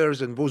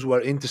readers and those who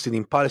are interested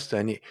in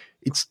Palestine,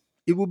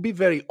 it would be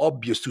very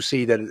obvious to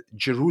say that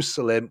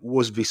Jerusalem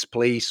was this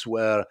place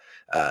where,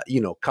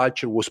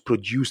 culture was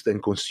produced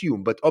and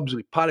consumed. But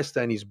obviously,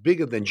 Palestine is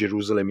bigger than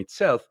Jerusalem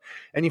itself.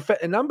 And in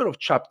fact, a number of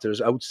chapters,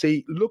 I would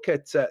say, look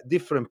at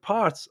different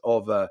parts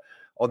of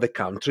the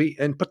country,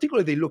 and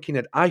particularly they're looking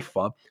at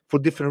Haifa for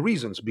different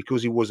reasons,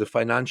 because it was a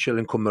financial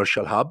and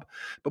commercial hub,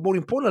 but more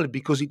importantly,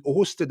 because it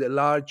hosted a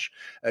large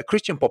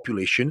Christian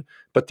population,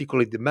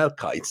 particularly the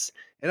Melkites.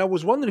 And I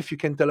was wondering if you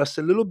can tell us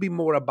a little bit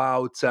more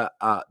about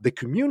the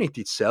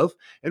community itself,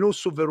 and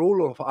also the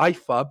role of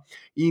Haifa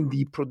in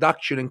the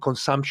production and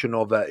consumption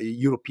of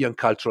European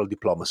cultural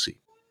diplomacy.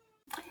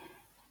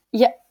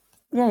 Yeah.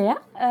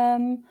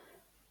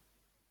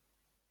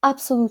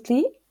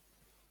 Absolutely.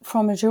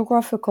 From a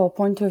geographical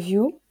point of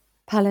view,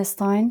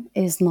 Palestine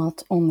is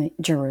not only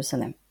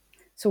Jerusalem.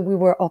 So we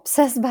were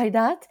obsessed by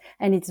that,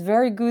 and it's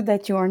very good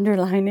that you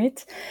underline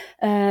it.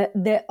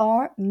 There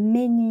are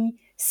many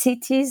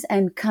cities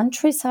and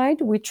countryside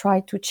we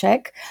try to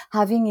check,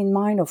 having in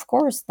mind, of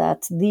course,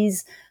 that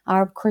these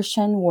Arab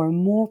Christians were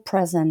more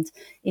present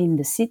in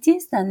the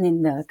cities than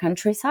in the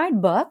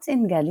countryside, but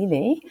in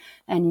Galilee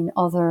and in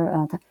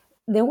other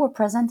they were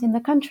present in the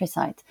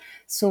countryside.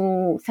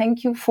 So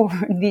thank you for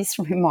this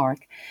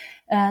remark.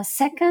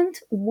 Second,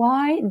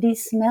 why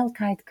this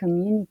Melkite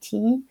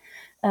community?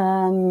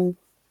 The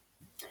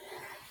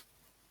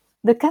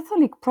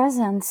Catholic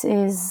presence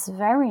is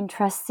very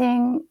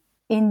interesting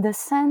in the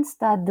sense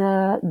that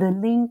the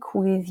link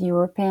with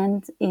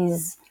Europeans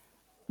is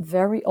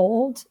very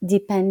old,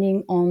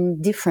 depending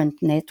on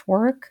different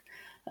network,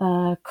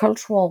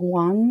 cultural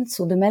one.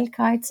 So the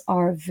Melkites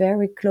are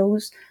very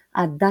close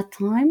at that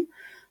time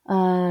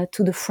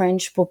to the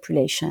French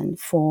population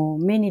for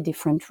many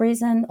different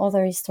reasons.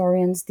 Other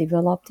historians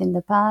developed in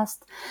the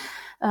past.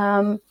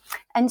 And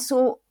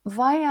so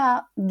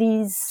via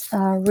these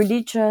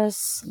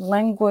religious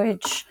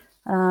language,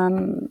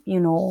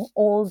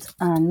 old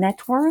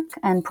network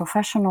and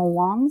professional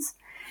ones,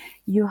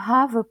 you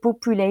have a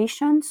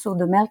population. So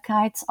the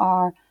Melkites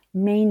are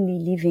mainly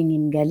living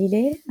in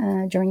Galilee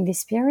during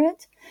this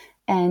period,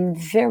 and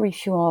very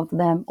few of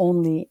them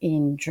only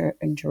in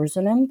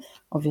Jerusalem,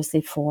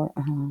 obviously for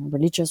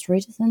religious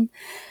reasons,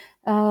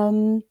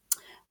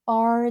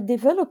 are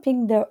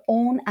developing their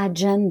own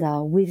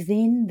agenda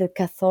within the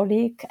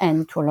Catholic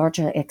and, to a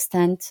larger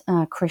extent,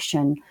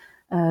 Christian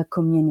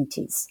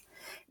communities.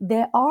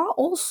 They are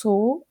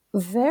also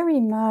very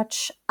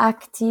much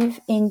active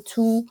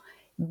into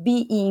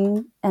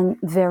being and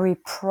very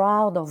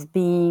proud of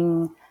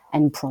being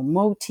and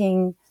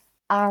promoting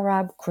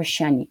Arab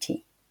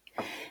Christianity.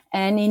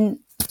 And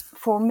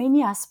for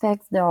many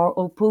aspects, they are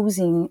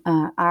opposing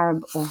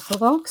Arab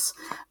Orthodox,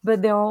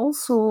 but they are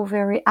also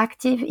very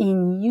active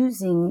in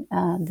using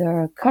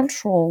their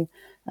cultural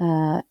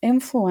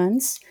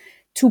influence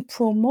to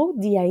promote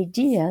the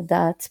idea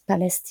that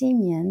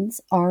Palestinians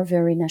are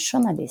very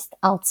nationalist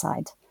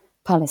outside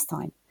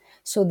Palestine.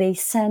 So they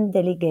send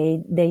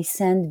delegates, they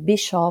send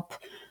bishops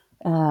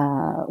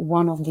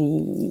one of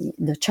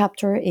the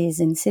chapter is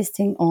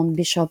insisting on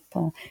Bishop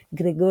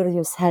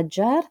Gregorius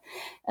Hadjar,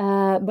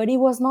 but he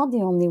was not the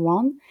only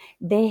one.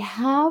 They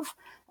have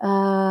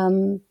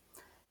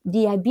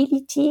the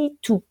ability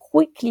to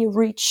quickly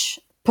reach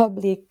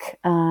public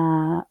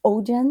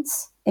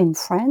audience in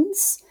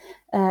France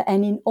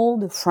and in all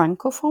the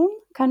Francophone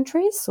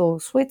countries, so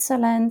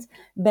Switzerland,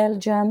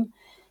 Belgium,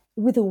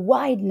 with a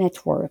wide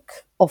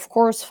network. Of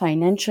course,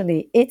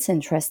 financially, it's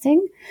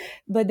interesting,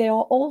 but they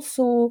are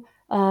also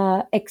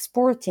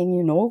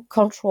exporting,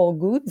 cultural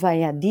good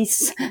via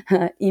this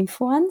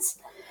influence.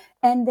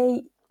 And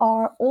they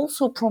are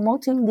also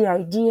promoting the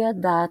idea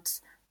that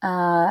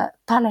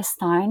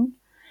Palestine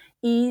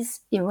is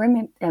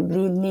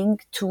irremediably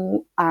linked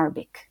to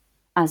Arabic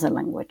as a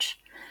language.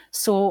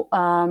 So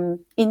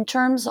in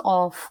terms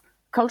of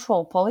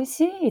cultural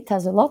policy, it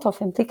has a lot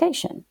of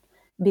implication,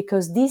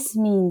 because this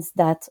means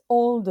that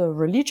all the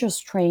religious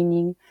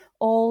training,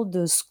 all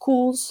the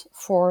schools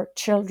for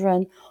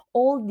children,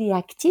 all the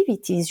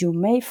activities you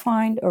may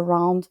find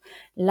around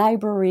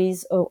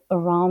libraries or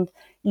around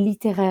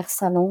littéraire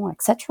salon,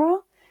 etc.,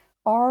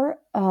 are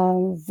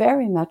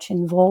very much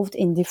involved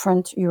in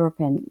different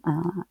European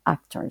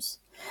actors.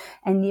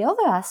 And the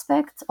other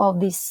aspect of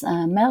this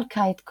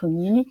Melkite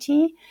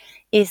community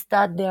is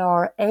that they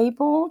are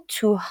able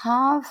to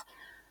have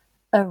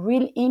a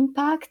real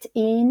impact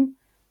in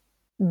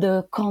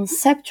the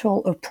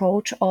conceptual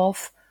approach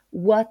of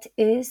what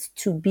is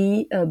to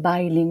be a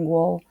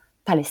bilingual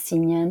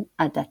Palestinian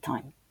at that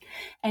time.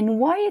 And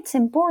why it's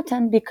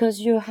important,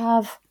 because you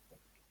have,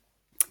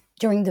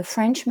 during the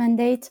French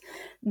mandate,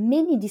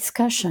 many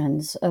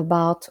discussions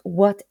about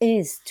what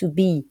is to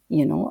be, a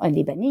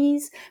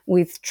Lebanese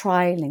with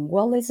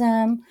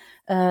trilingualism.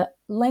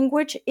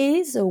 Language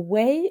is a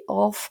way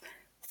of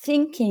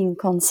thinking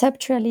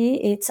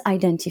conceptually its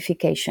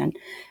identification.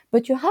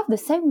 But you have the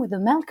same with the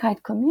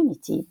Melkite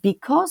community,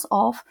 because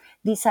of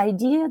this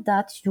idea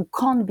that you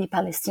can't be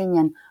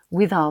Palestinian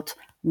without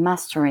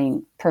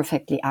mastering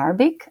perfectly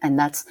Arabic, and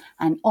that's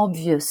an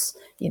obvious,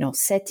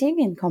 setting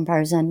in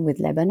comparison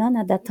with Lebanon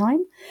at that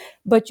time.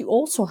 But you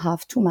also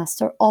have to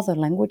master other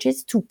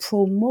languages to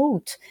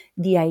promote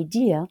the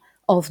idea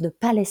of the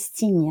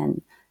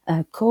Palestinian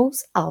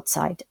cause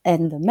outside.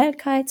 And the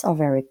Melkites are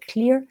very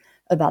clear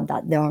about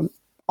that. There are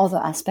other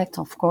aspects,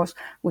 of course,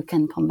 we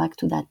can come back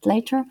to that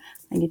later.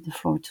 I give the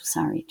floor to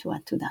Sari to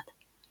add to that.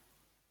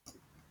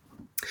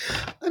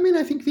 I mean,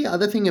 I think the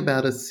other thing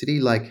about a city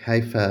like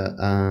Haifa,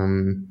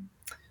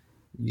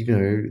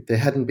 there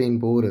hadn't been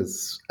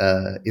borders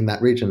in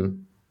that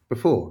region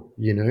before,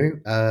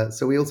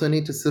 so we also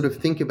need to sort of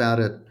think about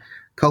it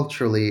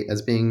culturally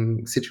as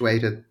being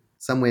situated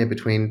somewhere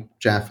between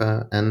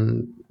Jaffa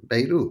and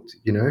Beirut,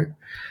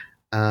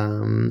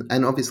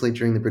 and obviously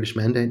during the British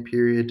Mandate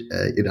period,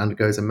 it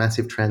undergoes a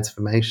massive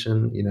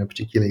transformation,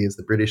 particularly as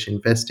the British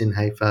invest in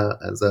Haifa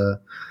as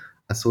a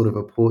sort of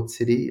a port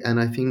city. And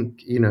I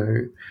think,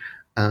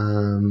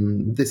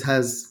 this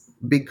has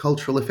big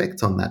cultural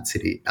effects on that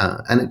city,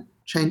 and it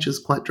changes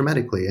quite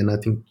dramatically. And I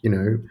think,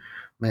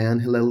 Mayan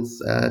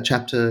Hillel's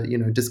chapter,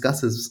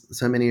 discusses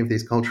so many of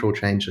these cultural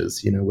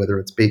changes, whether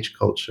it's beach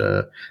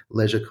culture,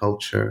 leisure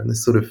culture, and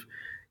this sort of,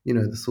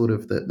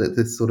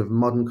 this sort of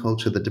modern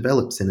culture that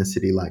develops in a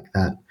city like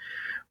that.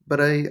 But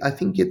I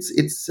think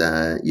it's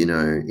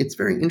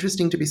very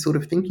interesting to be sort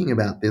of thinking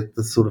about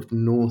the sort of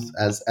north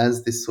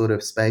as this sort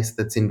of space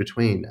that's in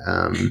between,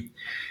 and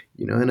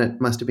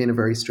it must have been a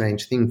very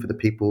strange thing for the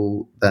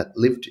people that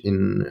lived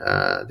in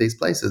these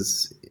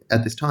places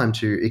at this time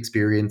to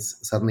experience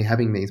suddenly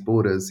having these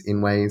borders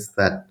in ways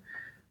that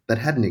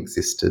hadn't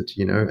existed,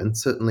 and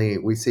certainly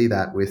we see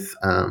that with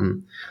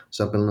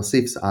Shab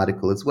al-Nassif's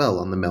article as well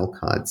on the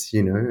Melkites,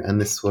 and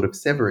this sort of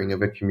severing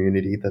of a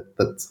community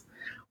that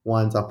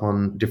winds up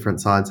on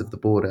different sides of the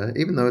border,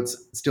 even though it's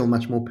still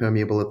much more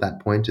permeable at that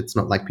point. It's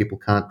not like people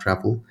can't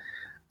travel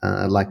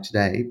like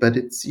today, but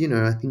it's,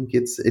 I think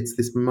it's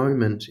this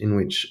moment in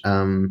which,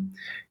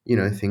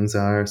 things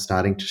are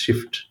starting to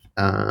shift.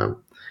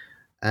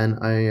 And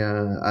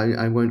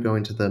I won't go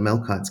into the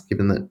Melkites,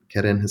 given that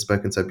Keren has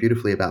spoken so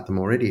beautifully about them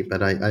already.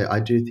 But I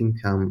do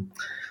think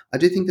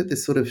that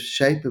this sort of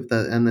shape of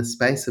the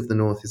space of the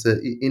north is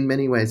in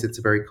many ways it's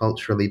a very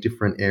culturally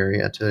different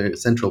area to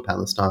central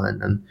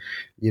Palestine, and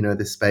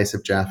this space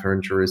of Jaffa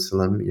and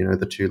Jerusalem,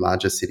 the two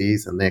larger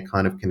cities and their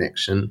kind of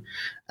connection.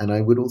 And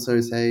I would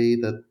also say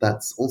that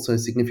that's also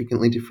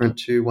significantly different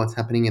to what's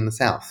happening in the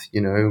south,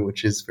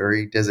 which is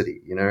very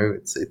deserty.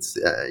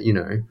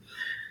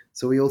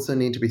 So we also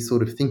need to be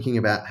sort of thinking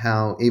about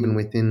how even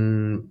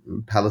within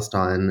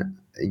Palestine,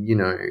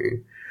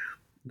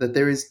 that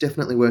there is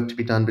definitely work to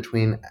be done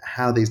between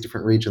how these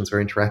different regions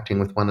are interacting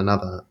with one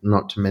another,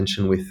 not to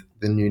mention with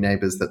the new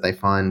neighbours that they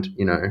find,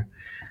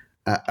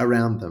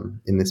 around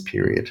them in this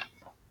period.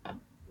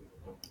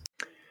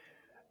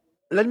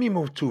 Let me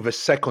move to the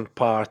second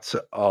part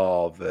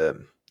of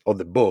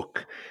the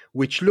book,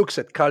 which looks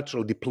at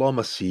cultural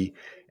diplomacy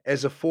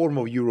as a form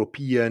of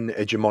European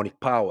hegemonic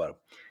power.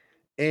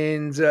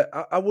 And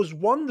I was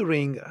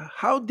wondering,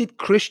 how did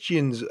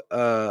Christians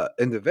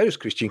and the various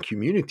Christian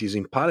communities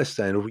in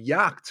Palestine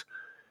react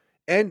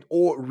and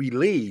or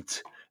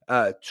relate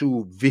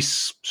to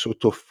this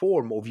sort of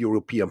form of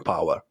European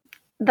power?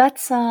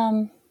 That's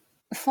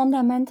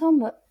fundamental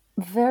but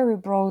very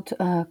broad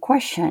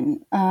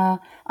question.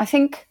 I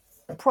think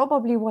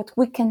probably what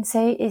we can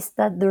say is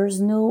that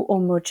there's no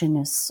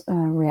homogeneous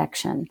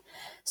reaction.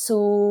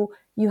 So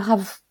you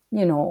have,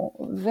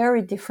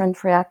 very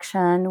different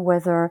reaction,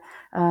 whether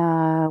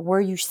where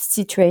you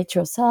situate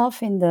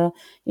yourself in the,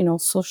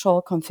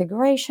 social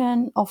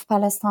configuration of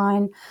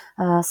Palestine.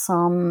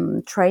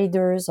 Some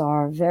traders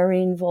are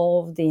very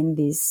involved in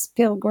this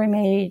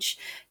pilgrimage.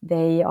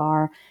 They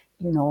are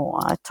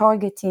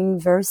targeting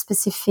very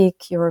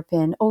specific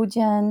European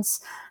audience.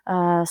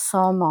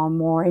 Some are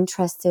more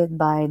interested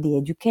by the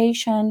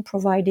education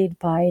provided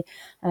by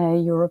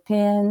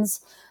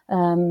Europeans.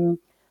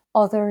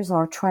 Others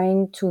are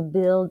trying to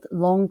build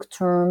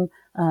long-term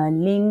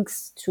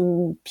links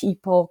to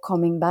people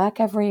coming back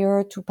every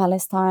year to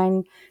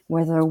Palestine,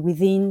 whether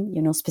within,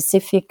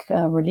 specific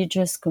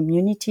religious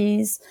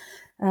communities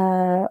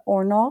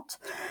or not.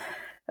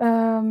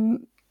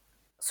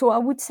 So I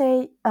would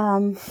say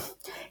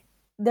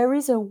there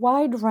is a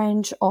wide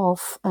range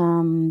of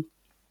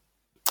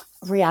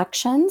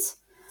reactions,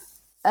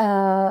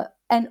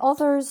 and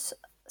others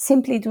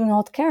simply do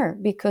not care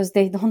because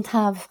they don't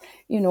have,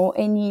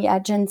 any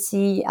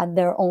agency at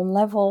their own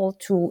level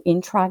to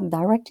interact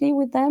directly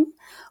with them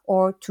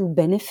or to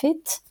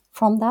benefit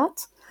from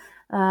that.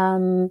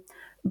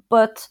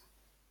 But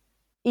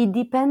it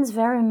depends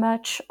very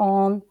much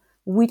on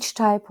which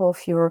type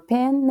of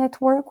European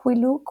network we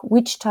look,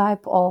 which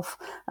type of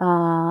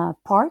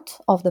part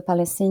of the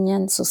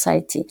Palestinian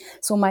society.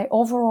 So my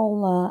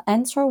overall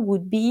answer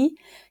would be,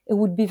 it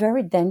would be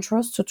very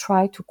dangerous to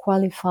try to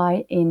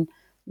qualify in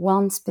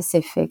one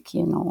specific,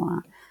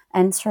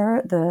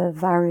 answer the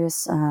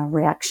various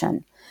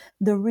reaction.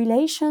 The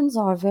relations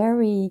are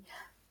very,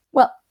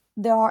 well,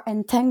 there are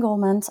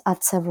entanglements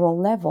at several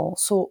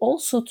levels. So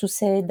also to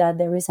say that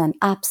there is an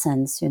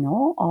absence,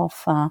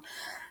 of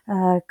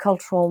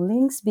cultural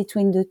links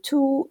between the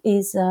two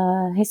is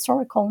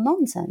historical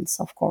nonsense,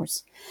 of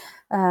course.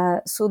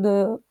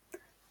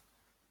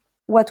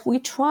 What we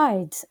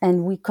tried,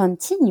 and we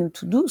continue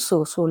to do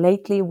so. So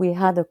lately we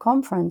had a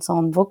conference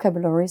on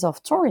vocabularies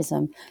of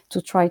tourism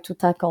to try to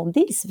tackle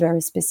these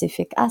very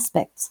specific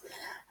aspects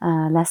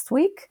last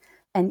week.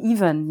 And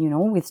even,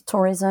 with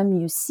tourism,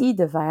 you see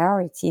the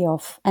variety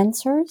of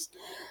answers.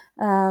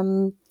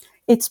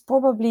 It's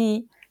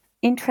probably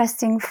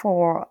interesting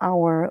for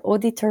our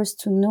auditors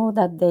to know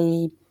that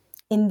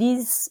in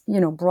this,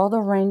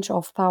 broader range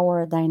of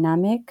power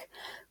dynamic,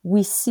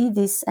 we see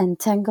this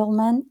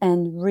entanglement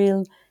and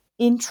real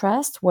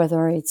interest,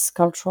 whether it's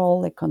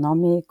cultural,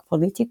 economic,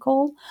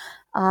 political,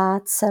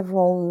 at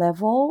several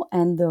levels,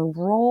 and the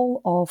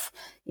role of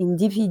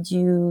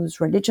individuals,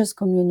 religious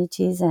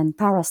communities, and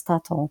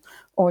parastatal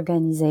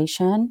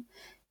organization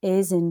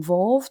is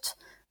involved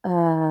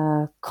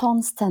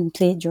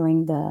constantly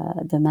during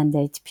the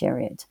mandate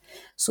period.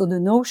 So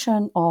the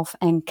notion of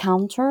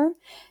encounter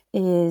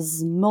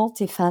is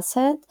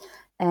multifaceted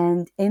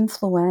and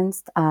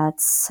influenced at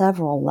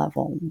several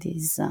levels,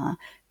 these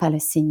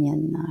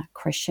Palestinian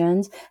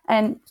Christians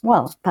and,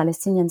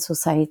 Palestinian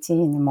society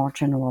in a more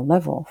general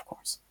level, of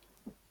course.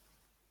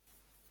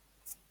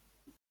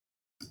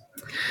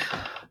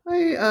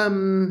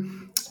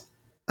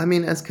 I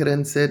mean, as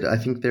Karen said, I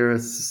think there are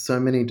so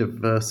many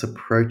diverse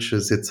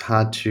approaches. It's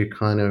hard to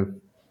kind of,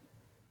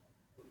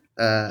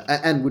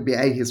 and would be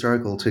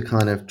ahistorical to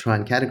kind of try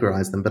and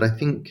categorize them. But I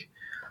think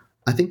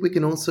we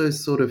can also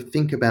sort of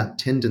think about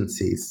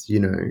tendencies,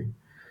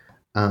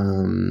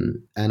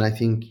 and I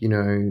think,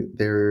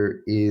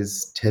 there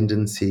is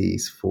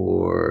tendencies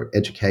for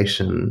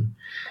education.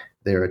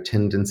 There are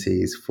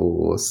tendencies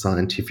for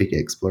scientific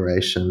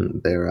exploration.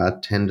 There are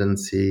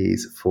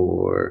tendencies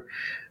for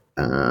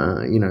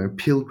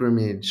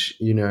pilgrimage,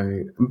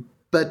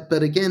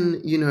 but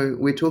again,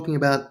 we're talking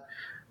about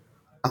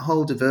a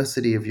whole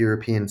diversity of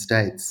European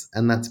states,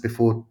 and that's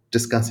before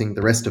discussing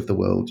the rest of the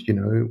world,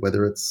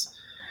 whether it's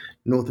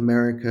North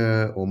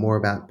America or more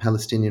about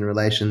Palestinian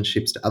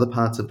relationships to other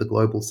parts of the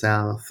global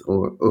south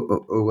or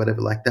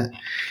whatever like that.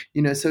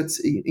 So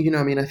it's,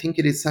 I think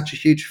it is such a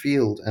huge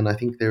field, and I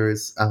think there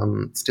is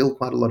still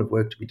quite a lot of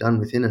work to be done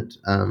within it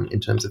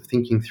in terms of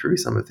thinking through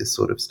some of this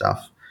sort of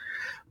stuff.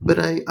 But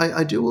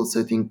I do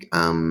also think,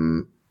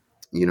 one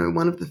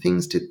of the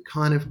things to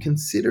kind of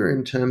consider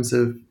in terms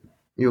of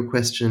your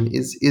question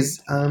is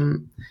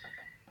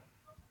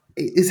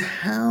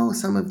how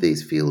some of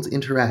these fields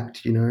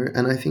interact,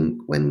 and I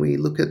think when we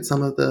look at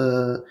some of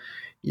the,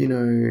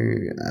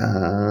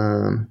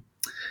 the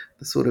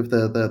sort of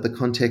the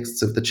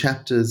contexts of the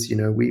chapters,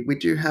 we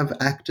do have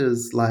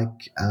actors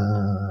like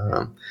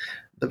the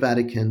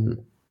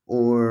Vatican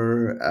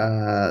or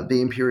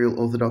the Imperial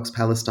Orthodox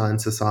Palestine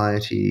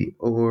Society,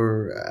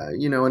 or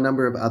a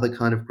number of other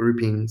kind of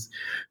groupings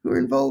who are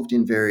involved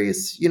in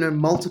various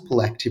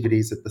multiple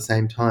activities at the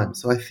same time.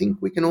 So I think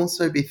we can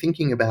also be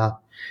thinking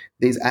about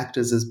these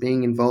actors as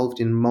being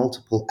involved in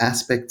multiple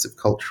aspects of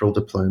cultural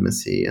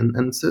diplomacy,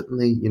 and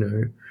certainly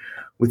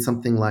with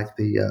something like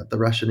the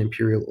Russian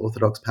Imperial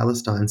Orthodox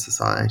Palestine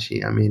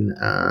Society. I mean,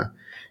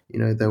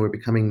 they were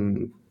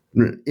becoming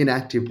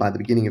inactive by the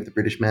beginning of the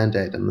British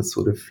Mandate and the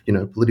sort of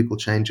political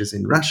changes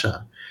in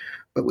Russia,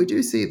 but we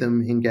do see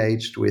them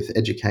engaged with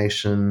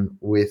education,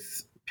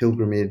 with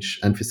pilgrimage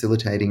and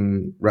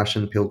facilitating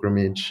Russian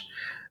pilgrimage,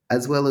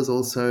 as well as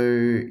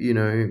also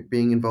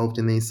being involved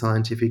in these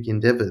scientific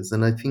endeavors.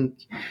 And I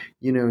think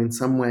in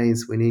some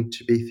ways we need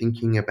to be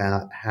thinking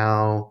about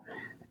how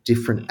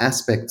different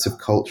aspects of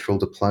cultural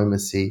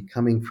diplomacy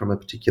coming from a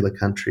particular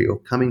country or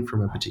coming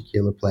from a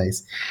particular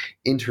place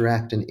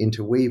interact and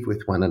interweave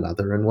with one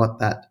another, and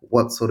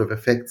what sort of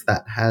effects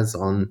that has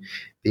on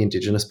the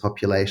indigenous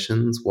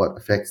populations, what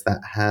effects that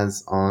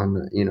has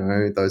on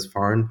those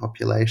foreign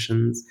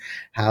populations,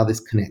 how this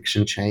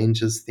connection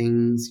changes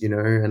things,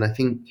 and I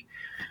think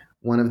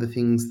one of the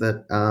things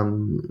that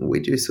we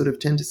do sort of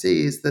tend to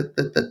see is that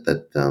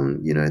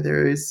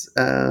there is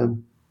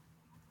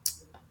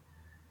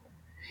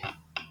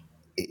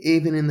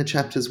even in the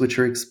chapters which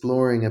are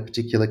exploring a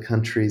particular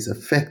country's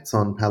effects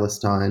on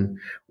Palestine,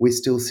 we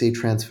still see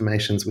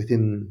transformations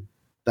within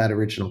that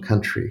original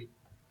country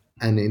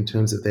and in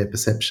terms of their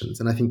perceptions.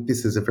 And I think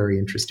this is a very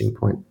interesting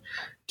point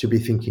to be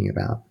thinking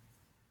about.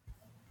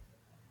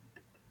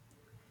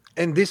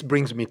 And this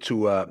brings me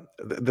to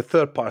the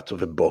third part of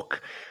the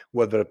book,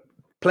 where there are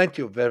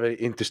plenty of very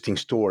interesting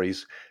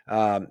stories.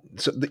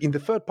 In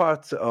the third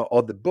part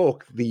of the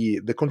book,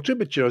 the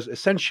contributors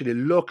essentially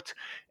looked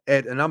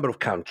at a number of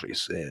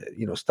countries,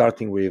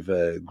 starting with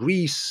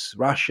Greece,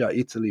 Russia,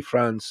 Italy,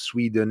 France,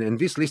 Sweden, and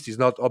this list is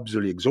not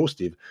obviously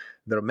exhaustive.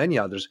 There are many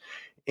others.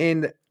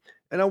 And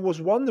I was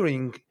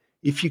wondering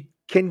if you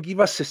can give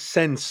us a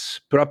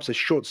sense, perhaps a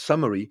short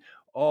summary,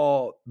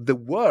 of the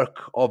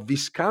work of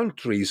these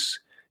countries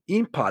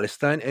in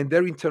Palestine and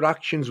their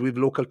interactions with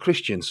local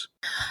Christians.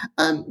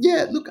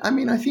 Look, I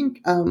mean, I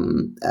think,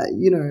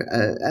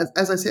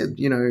 as I said,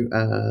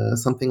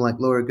 something like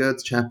Laura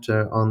Gird's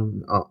chapter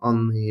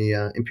on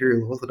the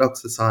Imperial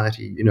Orthodox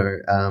Society,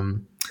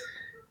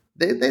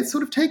 they're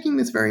sort of taking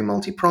this very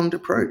multi-pronged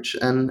approach,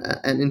 and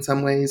in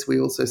some ways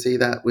we also see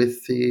that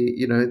with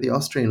the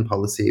Austrian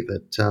policy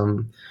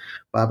that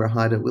Barbara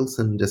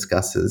Heider-Wilson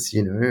discusses.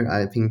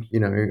 I think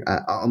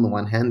on the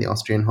one hand, the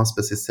Austrian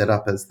hospice is set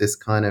up as this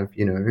kind of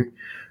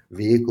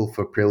vehicle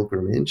for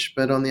pilgrimage,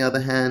 but on the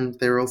other hand,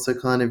 they're also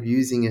kind of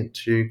using it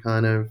to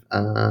kind of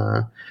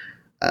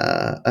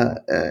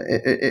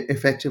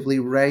effectively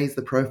raise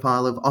the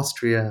profile of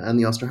Austria and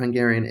the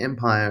Austro-Hungarian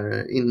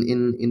Empire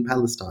in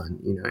Palestine,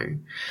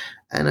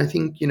 And I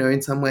think,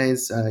 in some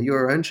ways,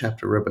 your own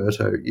chapter,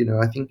 Roberto,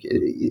 I think,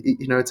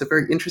 it's a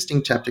very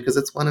interesting chapter because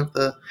it's one of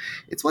the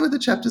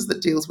chapters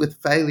that deals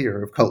with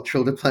failure of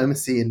cultural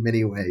diplomacy in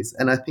many ways.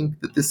 And I think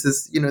that this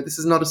is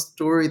not a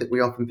story that we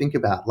often think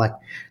about. Like,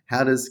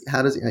 how does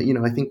I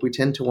think we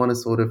tend to want to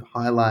sort of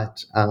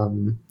highlight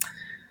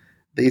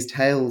these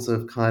tales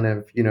of kind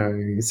of,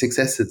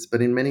 successes,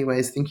 but in many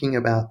ways thinking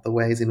about the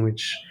ways in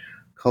which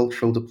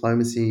cultural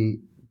diplomacy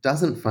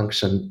doesn't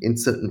function in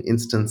certain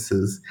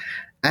instances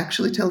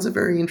actually tells a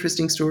very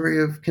interesting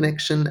story of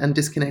connection and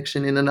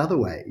disconnection in another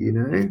way,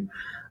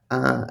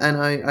 and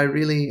I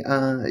really,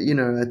 I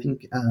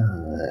think,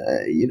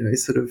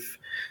 sort of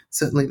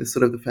certainly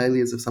the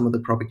failures of some of the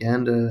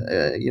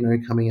propaganda,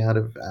 coming out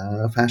of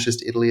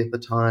fascist Italy at the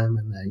time,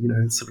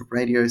 and sort of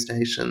radio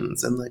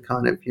stations and the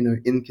kind of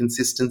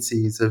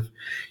inconsistencies of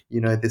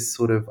this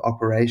sort of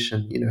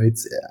operation.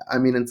 It's, I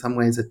mean, in some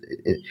ways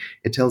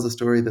it tells a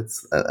story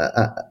that's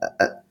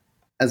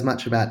as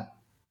much about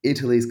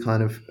Italy's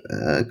kind of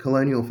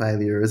colonial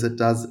failure as it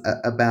does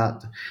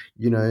about,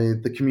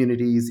 the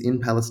communities in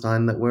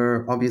Palestine that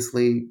were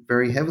obviously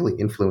very heavily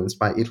influenced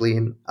by Italy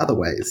in other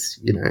ways,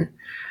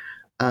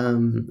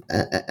 and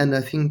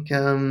I think,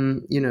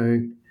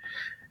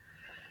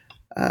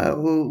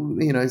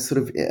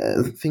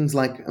 things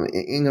like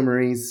Inga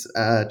Marie's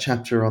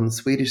chapter on the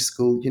Swedish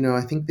school,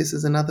 I think this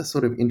is another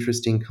sort of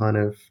interesting kind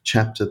of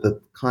chapter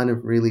that kind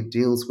of really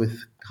deals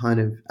with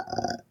kind of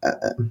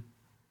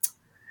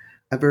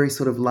a very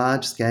sort of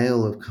large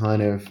scale of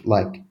kind of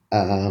like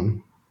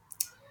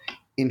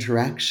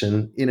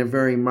interaction in a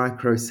very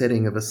micro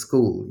setting of a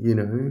school,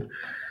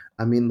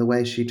 I mean, the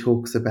way she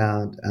talks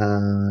about,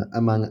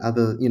 among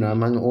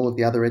all of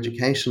the other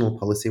educational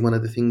policy, one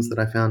of the things that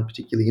I found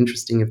particularly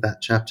interesting of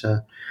that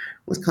chapter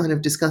was kind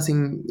of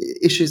discussing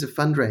issues of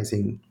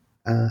fundraising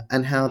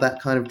and how that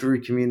kind of drew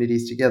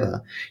communities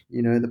together.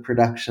 The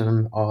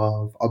production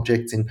of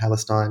objects in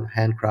Palestine,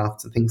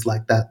 handcrafts and things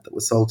like that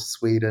were sold to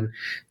Sweden,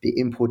 the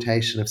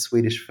importation of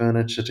Swedish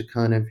furniture to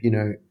kind of,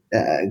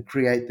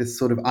 create this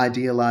sort of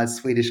idealized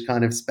Swedish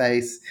kind of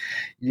space,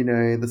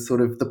 the sort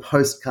of the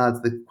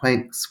postcards, the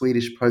quaint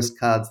Swedish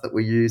postcards that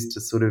were used to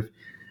sort of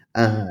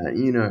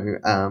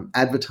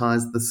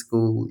advertise the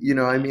school.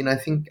 I mean, I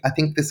think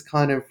this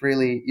kind of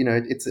really,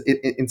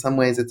 in some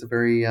ways it's a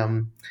very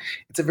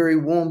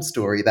warm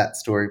story, that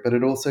story, but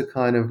it also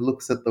kind of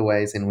looks at the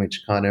ways in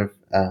which kind of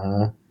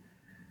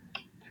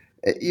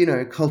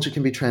culture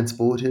can be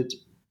transported,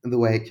 the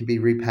way it can be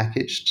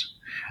repackaged,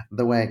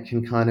 the way it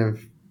can kind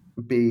of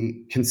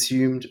be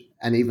consumed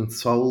and even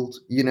sold.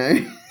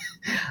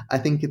 I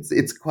think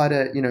it's quite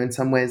a, in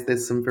some ways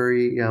there's some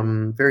very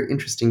very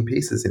interesting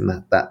pieces in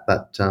that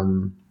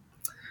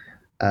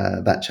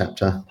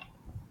chapter.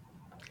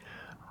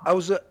 I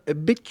was a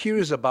bit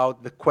curious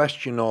about the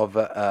question of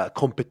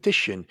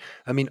competition.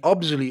 I mean,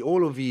 obviously,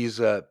 all of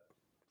these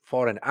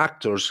foreign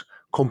actors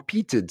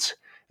competed,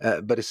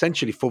 but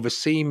essentially for the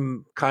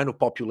same kind of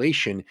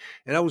population.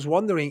 And I was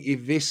wondering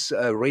if this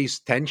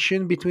raised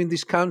tension between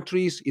these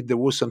countries, if there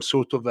was some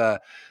sort of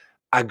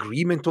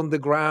agreement on the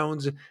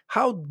ground.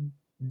 How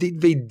did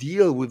they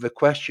deal with the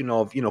question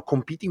of,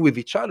 competing with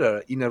each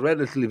other in a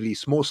relatively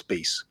small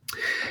space?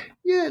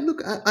 Yeah,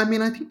 look, I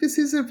mean, I think this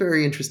is a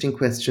very interesting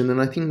question, and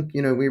I think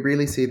we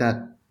really see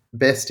that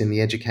best in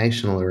the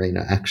educational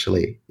arena.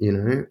 Actually,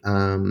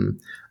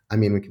 I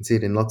mean, we can see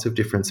it in lots of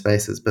different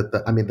spaces, but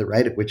the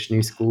rate at which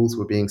new schools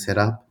were being set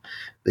up,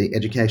 the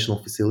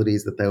educational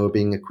facilities that they were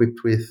being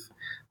equipped with,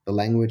 the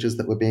languages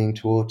that were being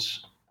taught,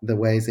 the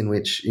ways in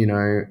which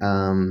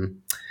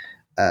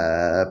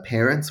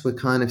parents were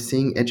kind of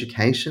seeing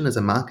education as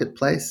a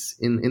marketplace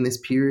in this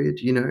period,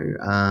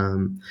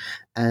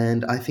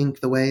 and I think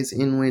the ways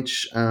in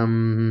which,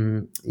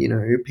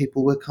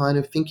 people were kind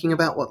of thinking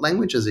about what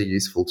languages are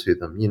useful to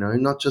them,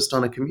 not just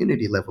on a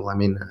community level. I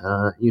mean,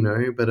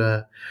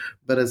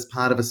 but as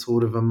part of a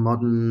sort of a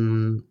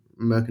modern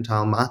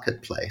mercantile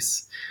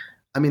marketplace.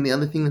 I mean, the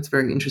other thing that's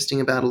very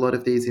interesting about a lot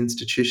of these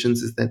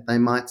institutions is that they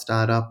might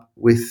start up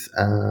with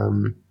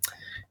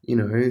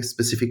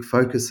specific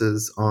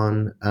focuses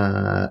on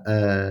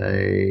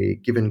a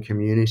given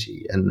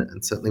community.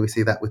 And certainly we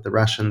see that with the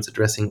Russians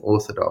addressing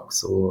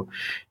Orthodox or,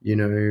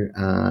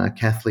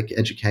 Catholic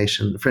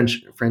education,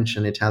 French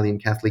and Italian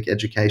Catholic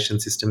education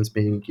systems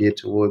being geared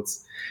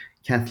towards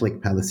Catholic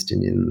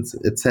Palestinians,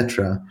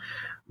 etc.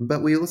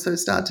 But we also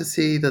start to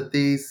see that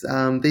these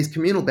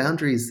communal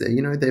boundaries,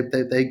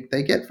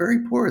 they get very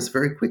porous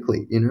very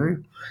quickly,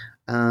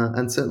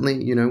 and certainly,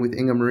 with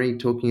Inga Marie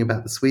talking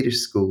about the Swedish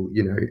school,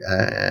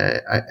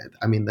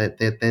 I mean,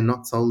 they're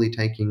not solely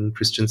taking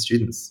Christian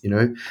students,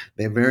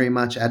 they're very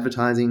much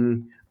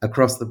advertising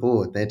across the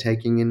board. They're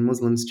taking in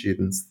Muslim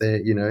students.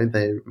 They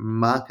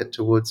market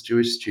towards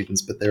Jewish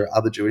students, but there are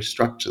other Jewish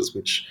structures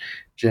which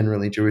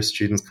generally Jewish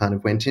students kind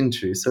of went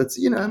into. So it's,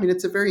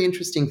 it's a very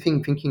interesting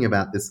thing thinking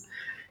about this,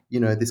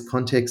 this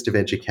context of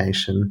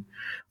education.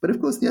 But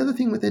of course, the other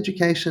thing with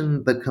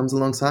education that comes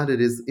alongside it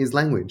is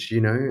language,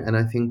 and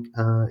I think,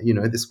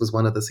 this was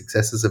one of the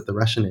successes of the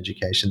Russian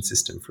education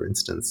system, for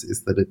instance,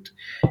 is that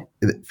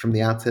from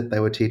the outset, they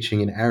were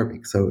teaching in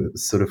Arabic, so it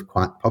was sort of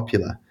quite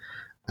popular,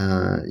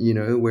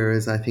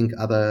 whereas I think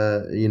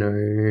other,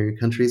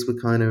 countries were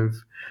kind of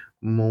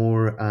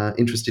more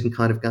interested in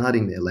kind of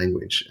guarding their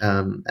language.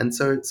 And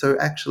so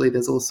actually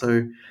there's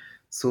also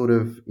sort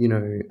of,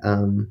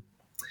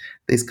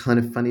 these kind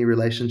of funny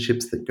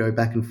relationships that go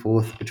back and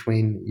forth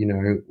between,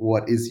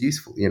 what is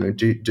useful.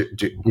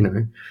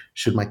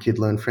 Should my kid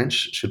learn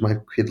French? Should my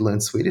kid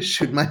learn Swedish?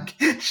 Should my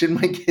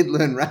kid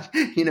learn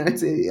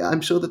Russian?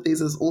 I'm sure that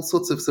these are all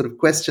sorts of sort of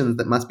questions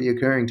that must be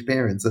occurring to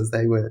parents as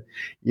they were,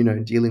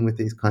 dealing with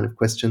these kind of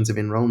questions of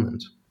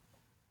enrollment.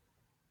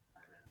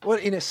 Well,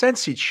 in a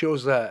sense, it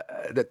shows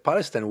that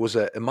Palestine was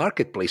a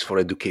marketplace for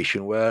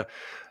education where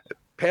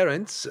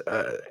parents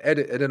had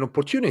an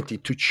opportunity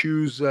to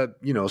choose,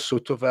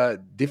 sort of a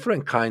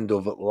different kind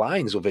of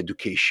lines of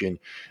education.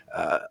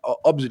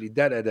 Obviously,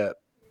 that had a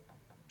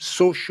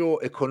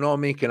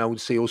socio-economic and I would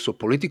say also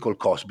political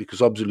cost,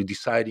 because obviously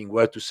deciding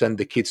where to send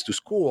the kids to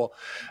school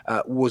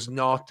was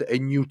not a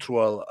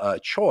neutral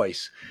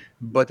choice,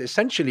 but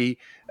essentially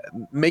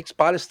makes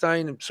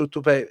Palestine sort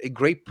of a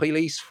great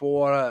place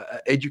for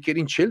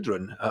educating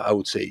children, I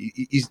would say.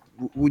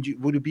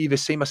 Would it be the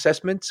same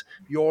assessment,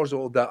 yours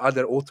or the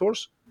other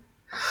authors?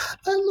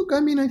 Look, I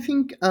mean, I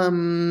think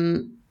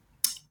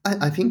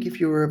I think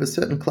if you were of a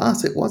certain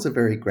class, it was a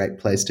very great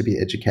place to be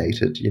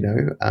educated.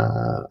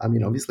 I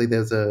mean, obviously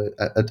there's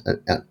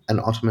an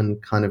Ottoman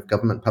kind of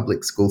government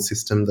public school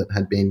system that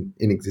had been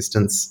in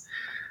existence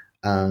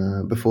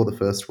before the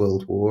First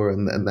World War,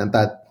 and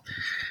that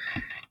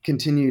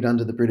continued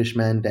under the British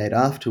mandate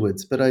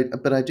afterwards. But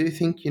I do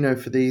think,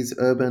 for these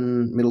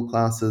urban middle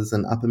classes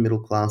and upper middle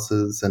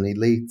classes and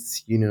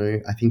elites,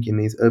 I think in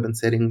these urban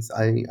settings,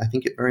 I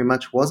think it very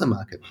much was a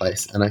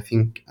marketplace. And I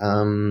think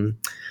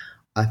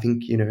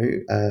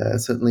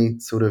certainly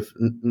sort of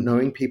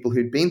knowing people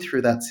who'd been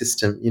through that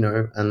system,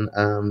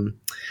 and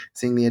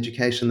seeing the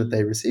education that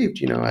they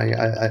received,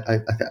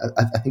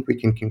 I think we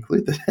can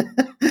conclude that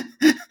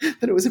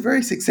that it was a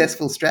very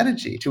successful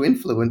strategy to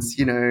influence,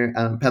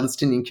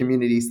 Palestinian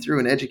communities through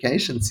an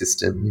education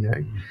system,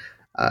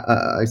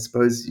 I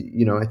suppose,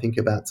 I think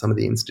about some of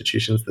the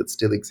institutions that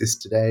still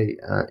exist today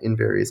in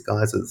various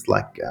guises,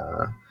 like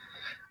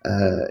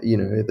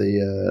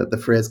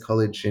the Frères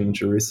College in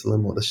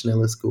Jerusalem, or the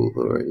Schneller School,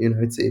 or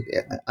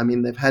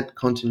they've had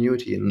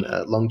continuity and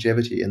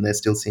longevity, and they're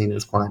still seen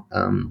as quite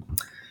uh,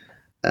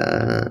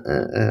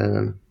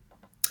 uh,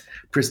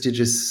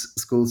 prestigious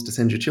schools to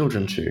send your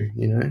children to.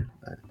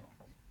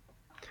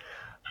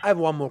 I have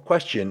one more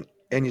question,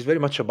 and it's very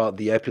much about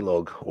the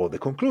epilogue or the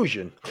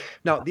conclusion.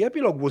 Now, the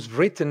epilogue was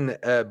written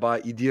by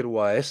Idir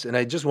Waes, and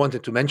I just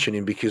wanted to mention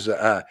him because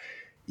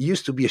he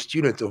used to be a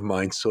student of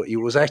mine, so it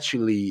was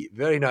actually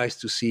very nice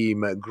to see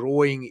him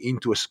growing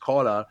into a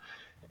scholar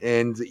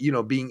and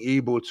being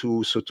able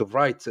to sort of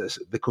write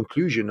the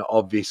conclusion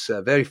of this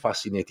very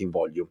fascinating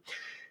volume.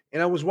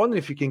 And I was wondering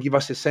if you can give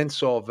us a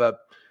sense of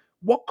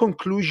what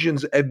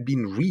conclusions have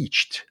been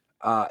reached.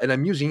 And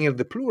I'm using here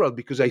the plural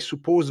because I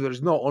suppose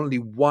there's not only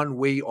one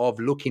way of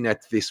looking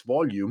at this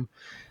volume,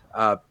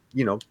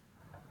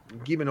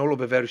 given all of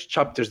the various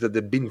chapters that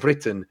have been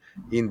written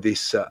in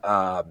this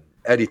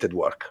edited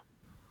work.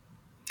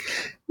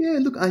 Yeah,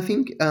 look, I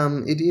think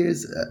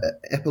Idir's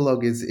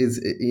epilogue is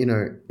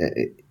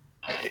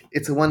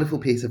it's a wonderful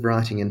piece of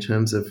writing in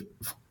terms of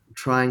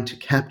trying to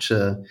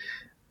capture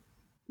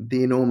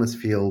the enormous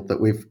field that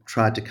we've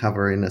tried to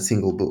cover in a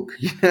single book.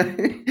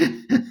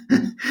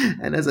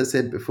 And as I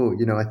said before,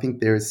 I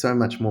think there is so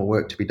much more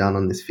work to be done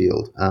on this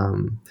field.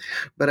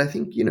 But I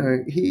think he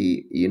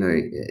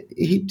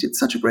did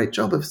such a great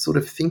job of sort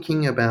of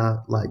thinking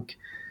about like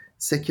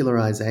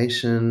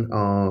secularization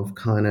of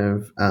kind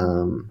of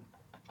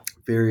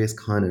various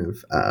kind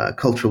of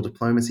cultural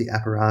diplomacy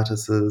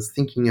apparatuses,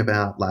 thinking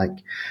about like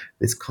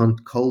this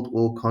Cold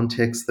War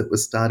context that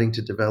was starting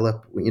to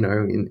develop,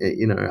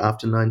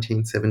 after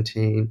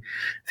 1917,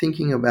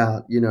 thinking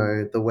about,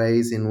 the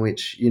ways in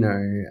which,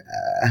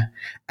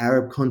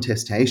 Arab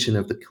contestation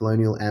of the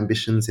colonial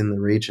ambitions in the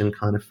region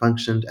kind of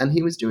functioned. And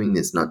he was doing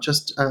this not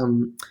just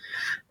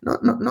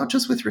not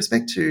just with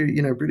respect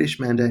to, British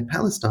Mandate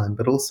Palestine,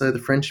 but also the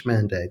French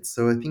mandate.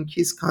 So I think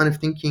he's kind of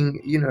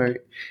thinking,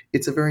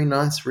 it's a very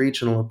nice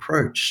regional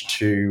approach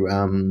to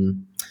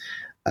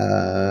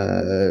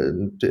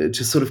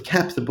sort of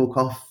cap the book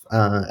off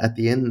at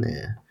the end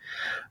there.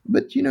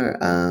 But,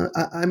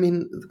 I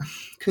mean,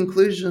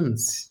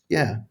 conclusions,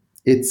 yeah.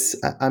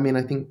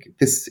 I think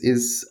this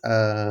is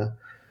an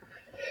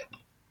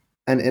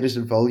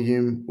edited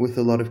volume with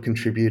a lot of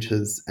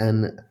contributors,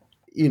 and,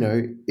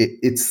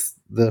 it's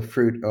the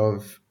fruit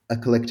of a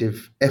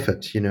collective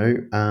effort,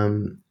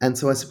 and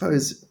so I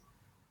suppose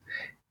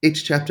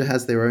each chapter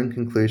has their own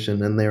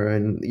conclusion and their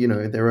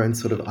own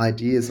sort of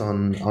ideas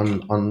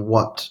on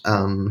what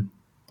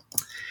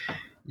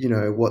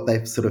what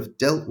they've sort of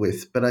dealt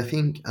with. But I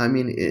think,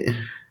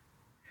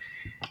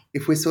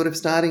 if we're sort of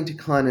starting to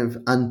kind of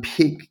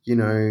unpick,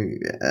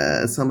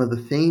 some of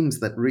the themes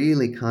that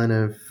really kind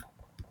of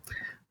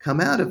come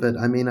out of it,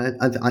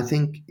 I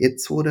think it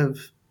sort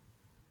of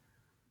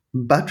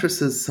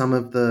buttresses some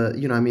of the,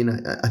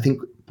 I think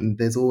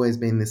there's always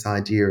been this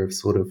idea of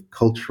sort of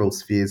cultural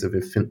spheres of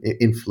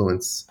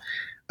influence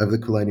of the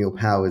colonial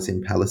powers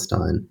in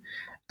Palestine.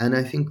 And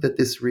I think that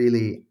this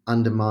really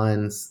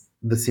undermines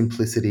the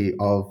simplicity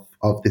of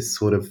this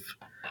sort of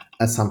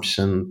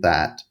assumption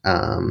that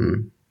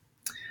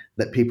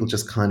that people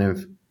just kind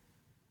of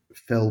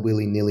fell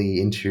willy-nilly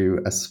into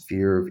a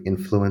sphere of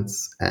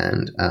influence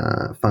and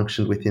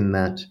functioned within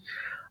that.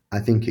 I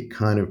think it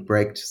kind of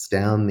breaks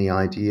down the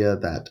idea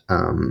that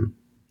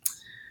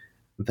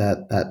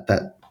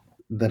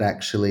that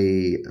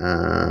actually,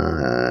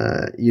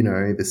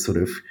 this sort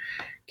of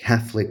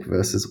Catholic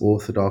versus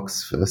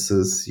Orthodox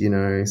versus,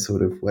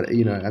 sort of what,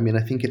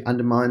 I think it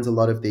undermines a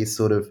lot of these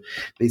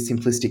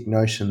simplistic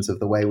notions of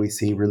the way we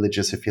see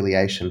religious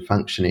affiliation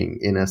functioning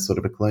in a sort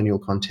of a colonial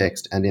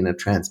context and in a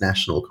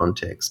transnational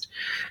context.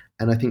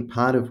 And I think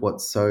part of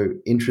what's so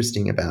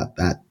interesting about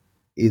that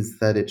is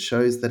that it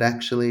shows that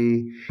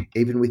actually,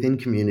 even within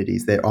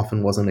communities, there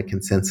often wasn't a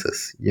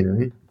consensus,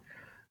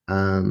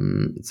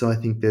 So I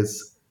think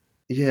there's,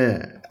 we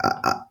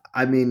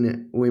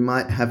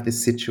might have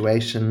this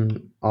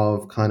situation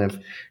of kind of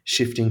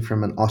shifting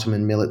from an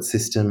Ottoman millet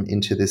system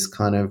into this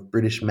kind of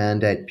British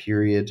Mandate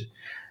period.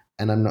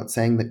 And I'm not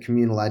saying that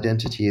communal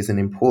identity isn't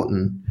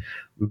important,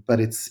 but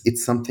it's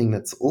something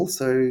that's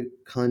also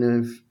kind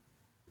of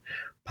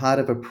part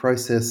of a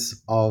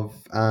process of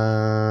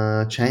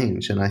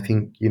change. And I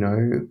think,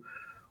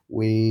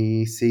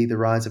 we see the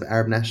rise of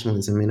Arab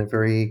nationalism in a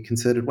very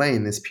concerted way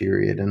in this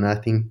period. And I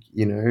think,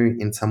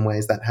 in some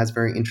ways that has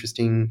very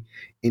interesting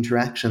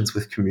interactions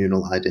with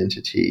communal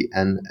identity.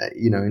 And,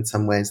 in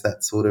some ways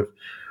that sort of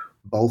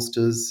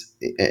bolsters,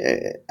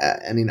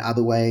 and in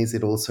other ways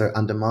it also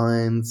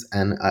undermines.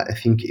 And I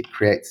think it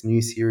creates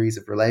new series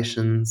of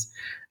relations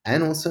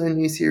and also a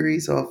new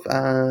series of,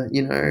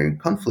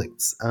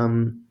 conflicts.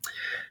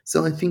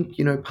 So I think,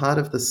 part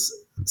of this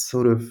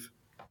sort of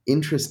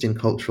interest in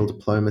cultural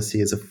diplomacy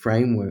as a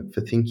framework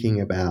for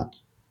thinking about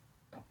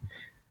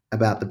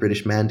the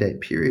British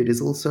Mandate period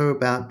is also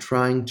about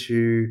trying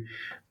to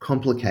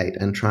complicate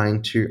and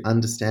trying to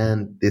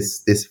understand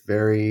this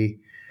very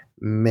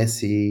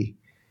messy,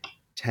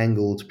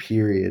 tangled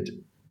period,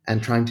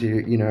 and trying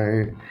to,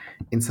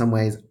 in some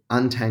ways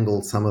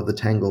untangle some of the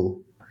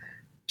tangle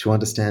to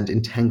understand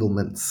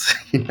entanglements.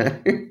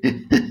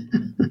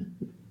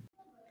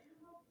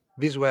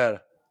 These were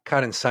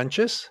Karen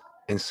Sanchez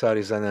and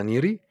Sari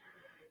Zananiri,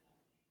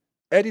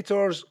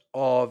 editors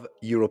of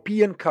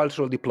European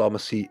Cultural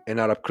Diplomacy and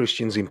Arab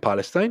Christians in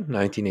Palestine,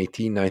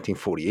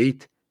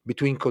 1918-1948,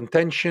 Between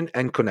Contention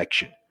and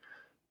Connection,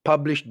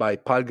 published by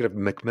Palgrave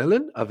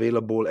Macmillan,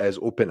 available as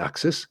open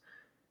access.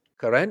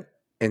 Karen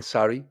and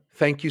Sari,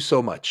 thank you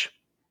so much.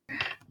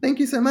 Thank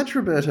you so much,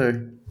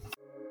 Roberto.